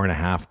an hour and a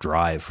half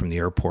drive from the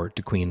airport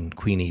to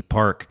Queenie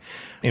Park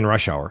in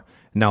rush hour.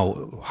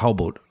 Now, how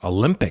about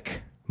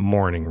Olympic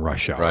morning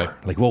rush hour?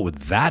 Right. Like, what would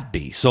that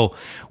be? So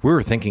we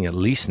were thinking at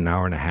least an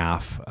hour and a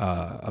half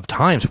of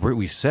times where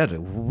we said,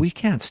 we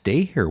can't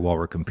stay here while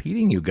we're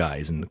competing, you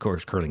guys. And of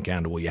course, Curling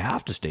Canada, well, you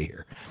have to stay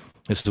here.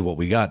 This is what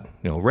we got,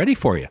 ready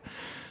for you.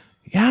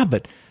 Yeah,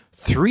 but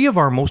 3 of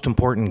our most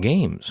important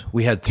games,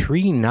 we had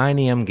 3 9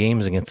 a.m.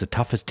 games against the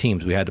toughest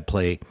teams we had to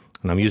play.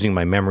 And I'm using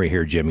my memory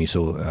here, Jimmy,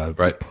 so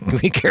right.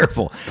 Be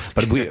careful.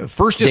 But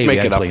first day we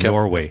had to play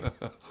Norway.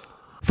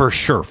 For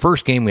sure.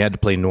 First game we had to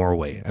play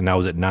Norway, and that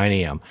was at 9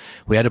 a.m.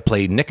 We had to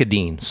play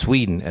Nicodine,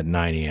 Sweden at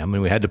 9 a.m.,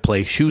 and we had to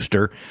play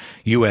Schuster,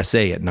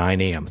 USA at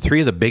 9 a.m. 3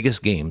 of the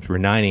biggest games were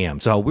 9 a.m.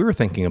 So we were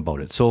thinking about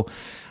it. So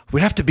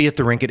we'd have to be at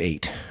the rink at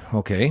 8,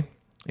 okay?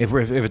 If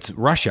it's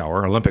rush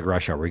hour, Olympic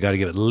rush hour, we got to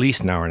give it at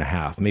least an hour and a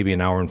half, maybe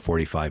an hour and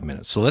 45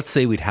 minutes. So let's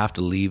say we'd have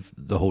to leave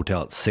the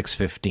hotel at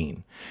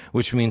 6:15,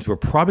 which means we're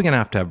probably going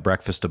to have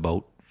breakfast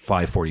about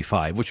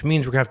 5:45, which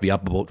means we're going to have to be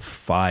up about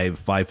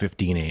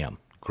 5:15 a.m.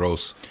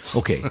 Gross.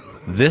 Okay,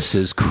 this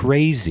is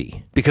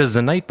crazy. Because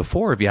the night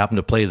before, if you happen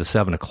to play the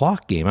 7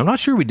 o'clock game, I'm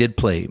not sure we did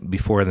play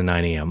before the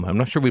 9 a.m. I'm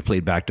not sure we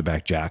played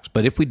back-to-back jacks,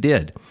 but if we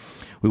did,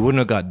 we wouldn't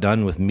have got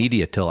done with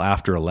media till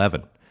after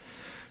 11.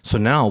 So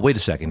now, wait a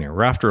second here.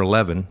 We're after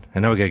 11,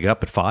 and now we got to get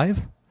up at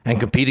 5 and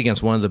compete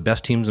against one of the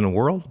best teams in the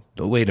world?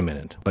 Wait a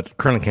minute. But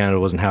Curling Canada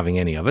wasn't having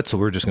any of it, so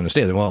we're just going to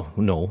stay there. Well,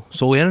 no.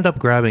 So we ended up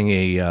grabbing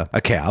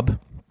a cab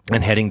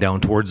and heading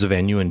down towards the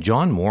venue. And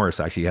John Morris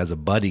actually has a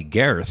buddy,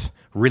 Gareth,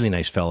 really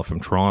nice fellow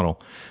from Toronto,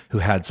 who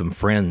had some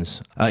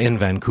friends in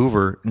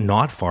Vancouver,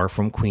 not far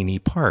from Queenie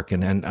Park.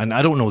 And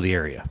I don't know the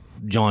area.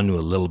 John knew a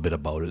little bit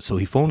about it, so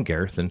he phoned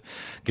Gareth, and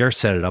Gareth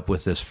set it up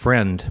with this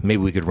friend. Maybe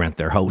we could rent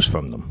their house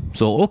from them.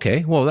 So,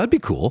 okay, well, that'd be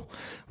cool.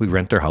 We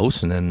rent their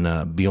house and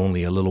then be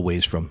only a little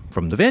ways from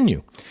the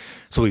venue.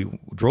 So we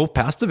drove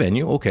past the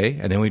venue, okay,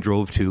 and then we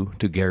drove to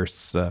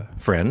Gareth's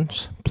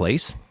friend's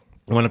place.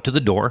 Went up to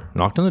the door,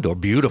 knocked on the door.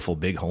 Beautiful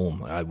big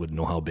home. I wouldn't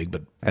know how big,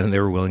 and they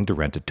were willing to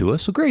rent it to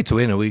us. So great. So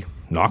we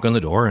knock on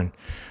the door, and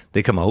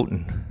they come out,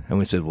 and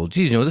we said, well,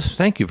 geez,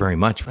 thank you very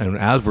much. And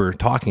as we're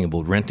talking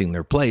about renting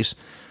their place,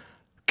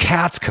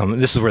 cats come.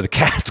 This is where the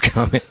cats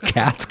come.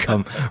 Cats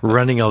come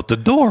running out the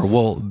door.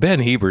 Well,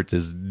 Ben Hebert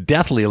is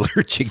deathly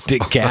allergic to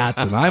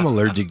cats, and I'm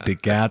allergic to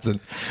cats.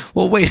 And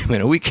well, wait a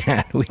minute, we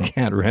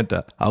can't rent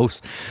a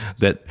house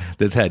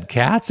that's had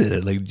cats in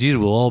it. Like, geez,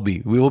 we won't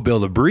be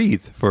able to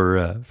breathe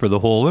for the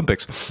whole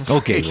Olympics.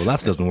 Okay, well,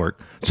 that doesn't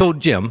work. So,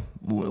 Jim,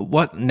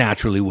 what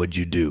naturally would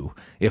you do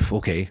if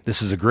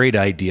this is a great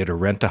idea to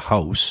rent a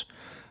house?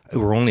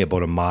 We're only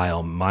about a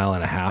mile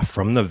and a half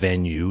from the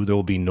venue. There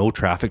will be no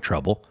traffic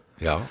trouble.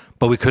 Yeah.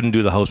 But we couldn't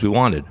do the house we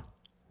wanted.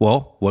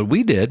 Well, what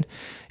we did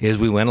is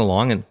we went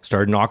along and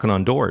started knocking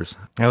on doors.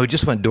 And we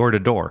just went door to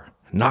door.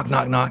 Knock,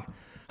 knock, knock.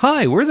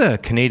 Hi, we're the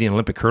Canadian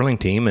Olympic Curling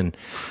Team, and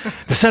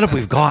the setup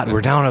we've got,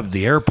 we're down at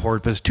the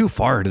airport, but it's too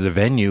far to the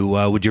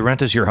venue. Would you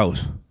rent us your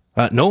house?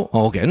 No?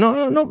 Oh, okay.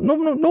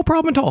 No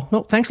problem at all.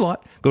 No, thanks a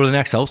lot. Go to the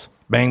next house.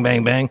 Bang,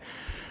 bang, bang.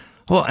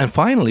 Well, and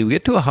finally, we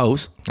get to a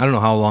house. I don't know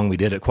how long we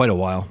did it, quite a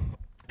while.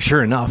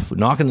 Sure enough,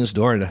 knocking this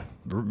door, and a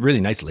really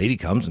nice lady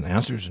comes and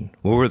answers, and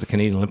we're the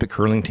Canadian Olympic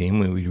Curling Team.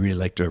 We'd really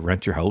like to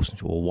rent your house. And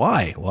she, well,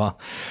 why? Well,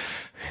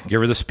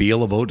 give her the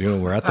spiel about,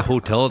 we're at the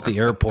hotel at the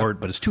airport,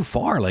 but it's too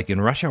far, like in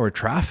rush hour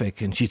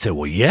traffic. And she'd say,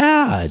 well,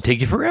 yeah, it'd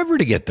take you forever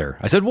to get there.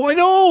 I said, well, I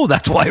know.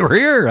 That's why we're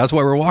here. That's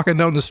why we're walking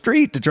down the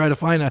street to try to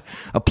find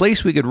a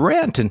place we could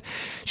rent. And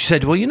she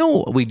said,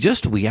 well, we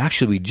just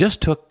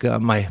took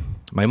my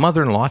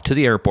mother-in-law to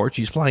the airport.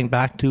 She's flying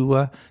back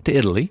to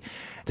Italy.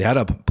 They had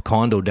a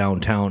condo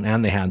downtown,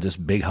 and they had this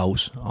big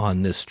house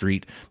on this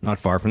street not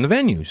far from the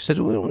venue. She said,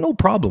 well, no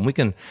problem. We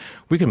can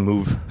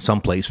move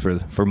someplace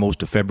for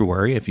most of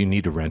February if you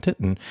need to rent it,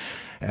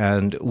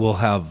 and we'll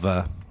have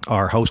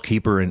our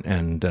housekeeper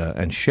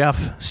and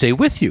chef stay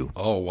with you.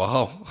 Oh,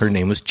 wow. Her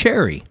name was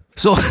Cherry.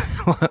 So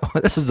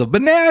this is a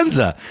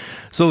bonanza.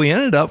 So we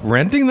ended up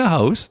renting the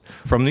house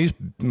from these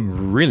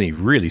really,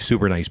 really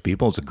super nice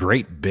people. It's a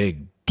great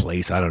big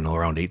place, I don't know,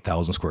 around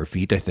 8,000 square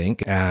feet, I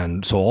think.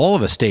 And so all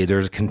of us stayed.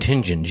 There's a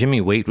contingent.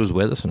 Jimmy Waite was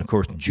with us, and of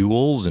course,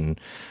 Jules and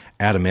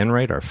Adam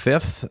Enright, our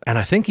fifth. And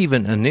I think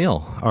even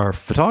Anil, our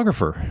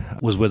photographer,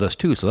 was with us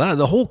too. So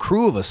the whole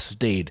crew of us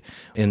stayed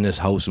in this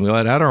house, and we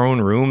had our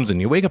own rooms. And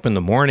you wake up in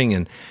the morning,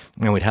 and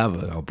we'd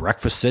have a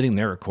breakfast sitting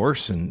there, of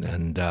course,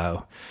 and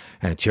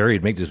Cherry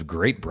would make this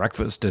great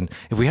breakfast. And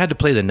if we had to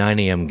play the 9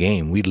 a.m.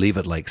 game, we'd leave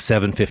at like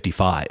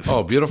 7:55.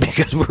 Oh, beautiful.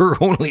 Because we were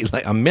only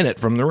like a minute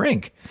from the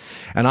rink.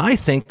 And I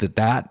think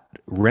that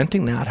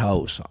renting that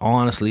house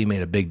honestly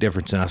made a big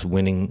difference in us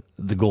winning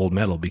the gold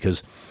medal,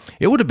 because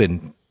it would have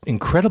been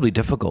incredibly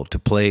difficult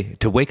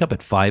to wake up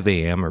at 5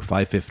 a.m. or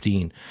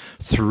 5:15,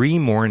 3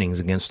 mornings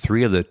against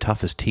 3 of the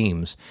toughest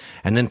teams,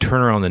 and then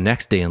turn around the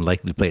next day and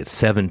likely play at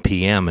 7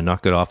 p.m. and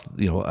not get off,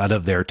 out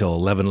of there till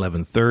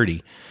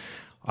 11:30.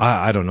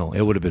 I don't know.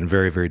 It would have been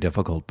very, very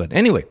difficult. But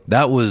anyway,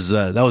 that was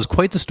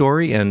quite the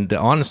story, and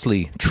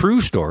honestly, true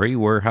story,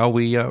 how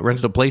we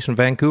rented a place in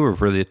Vancouver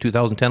for the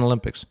 2010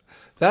 Olympics.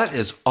 That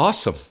is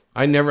awesome.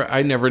 I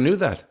never knew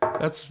that.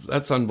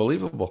 That's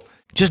unbelievable.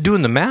 Just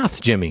doing the math,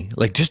 Jimmy.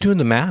 Like, just doing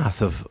the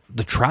math of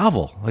the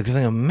travel. Like, you're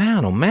thinking,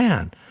 man, oh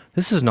man,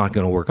 this is not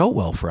going to work out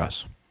well for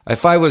us.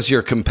 If I was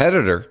your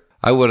competitor,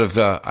 I would have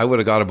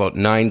got about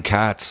 9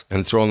 cats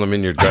and thrown them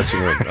in your dressing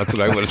room. That's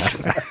what I would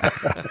have.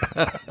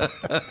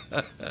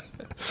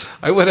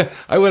 I would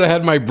have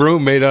had my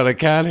broom made out of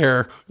cat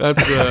hair.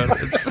 That's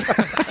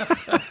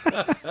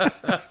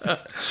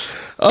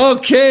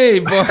okay,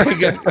 boy.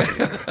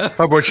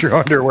 How about your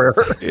underwear?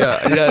 Yeah,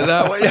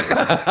 that way.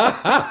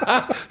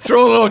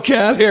 Throw a little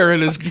cat hair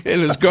in his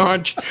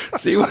gaunch.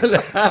 See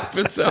what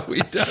happens. How he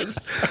does.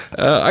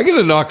 I'm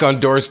gonna knock on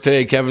doors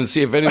today, Kevin.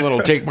 See if anyone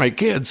will take my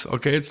kids.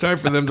 Okay, it's time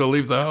for them to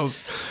leave the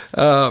house.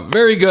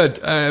 Very good.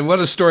 And what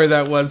a story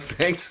that was.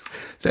 Thanks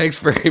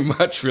very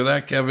much for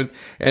that, Kevin,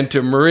 and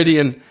to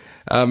Meridian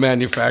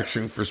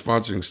Manufacturing for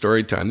sponsoring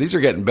Storytime. These are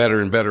getting better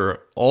and better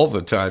all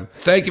the time.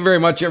 Thank you very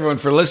much, everyone,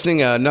 for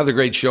listening. Another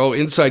great show.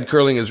 Inside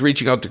Curling is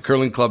reaching out to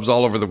curling clubs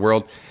all over the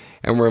world,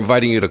 and we're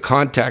inviting you to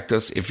contact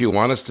us if you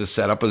want us to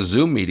set up a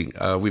Zoom meeting.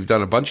 We've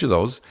done a bunch of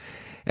those.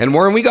 And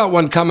Warren, we got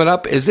one coming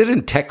up. Is it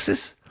in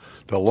Texas?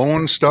 The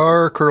Lone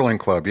Star Curling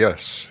Club,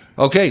 yes.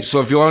 Okay,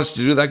 so if you want us to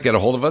do that, get a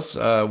hold of us.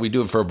 We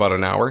do it for about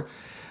an hour.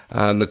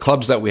 The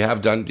clubs that we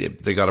have done,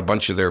 they got a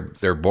bunch of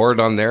their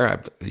board on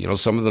there.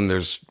 Some of them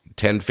there's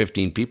 10,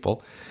 15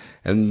 people.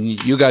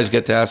 And you guys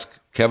get to ask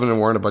Kevin and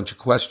Warren a bunch of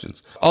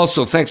questions.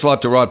 Also, thanks a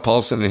lot to Rod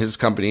Paulson and his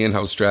company,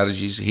 In-House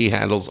Strategies. He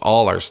handles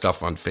all our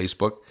stuff on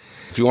Facebook.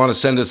 If you want to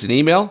send us an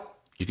email,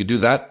 you can do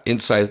that,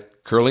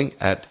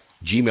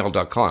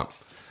 insidecurling@gmail.com.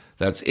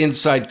 That's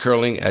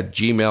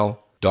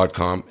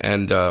insidecurling@gmail.com.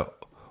 And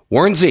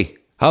Warren Z,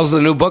 how's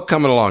the new book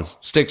coming along?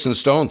 Sticks and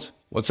Stones.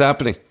 What's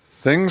happening?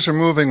 Things are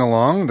moving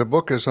along. The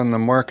book is on the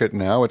market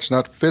now. It's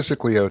not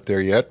physically out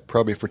there yet,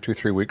 probably for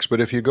 2-3 weeks.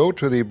 But if you go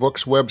to the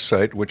book's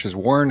website, which is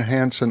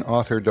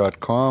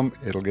warrenhansenauthor.com,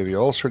 it'll give you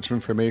all sorts of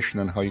information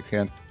on how you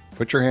can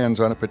put your hands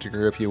on it,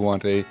 particularly if you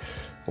want a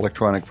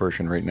electronic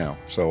version right now.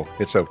 So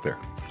it's out there.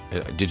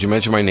 Did you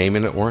mention my name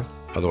in it, Warren?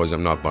 Otherwise,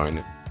 I'm not buying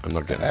it. I'm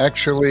not getting it.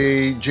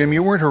 Actually, Jim,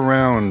 you weren't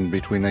around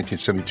between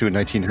 1972 and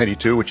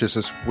 1992, which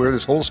is where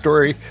this whole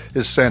story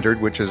is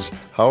centered, which is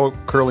how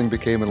curling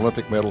became an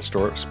Olympic medal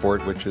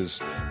sport, which is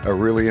a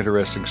really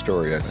interesting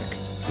story, I think.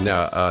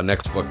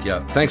 Next book,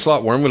 yeah. Thanks a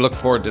lot, Warren. We look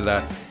forward to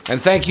that.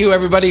 And thank you,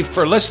 everybody,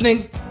 for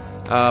listening.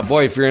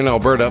 Boy, if you're in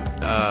Alberta,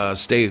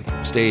 stay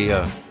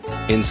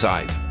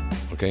inside.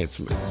 Okay,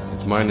 it's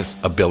minus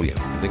a billion.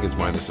 I think it's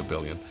minus a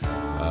billion.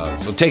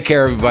 So take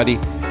care, everybody.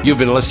 You've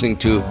been listening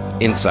to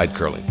Inside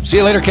Curling. See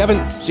you later,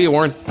 Kevin. See you,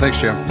 Warren. Thanks,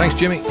 Jim. Thanks,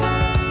 Jimmy.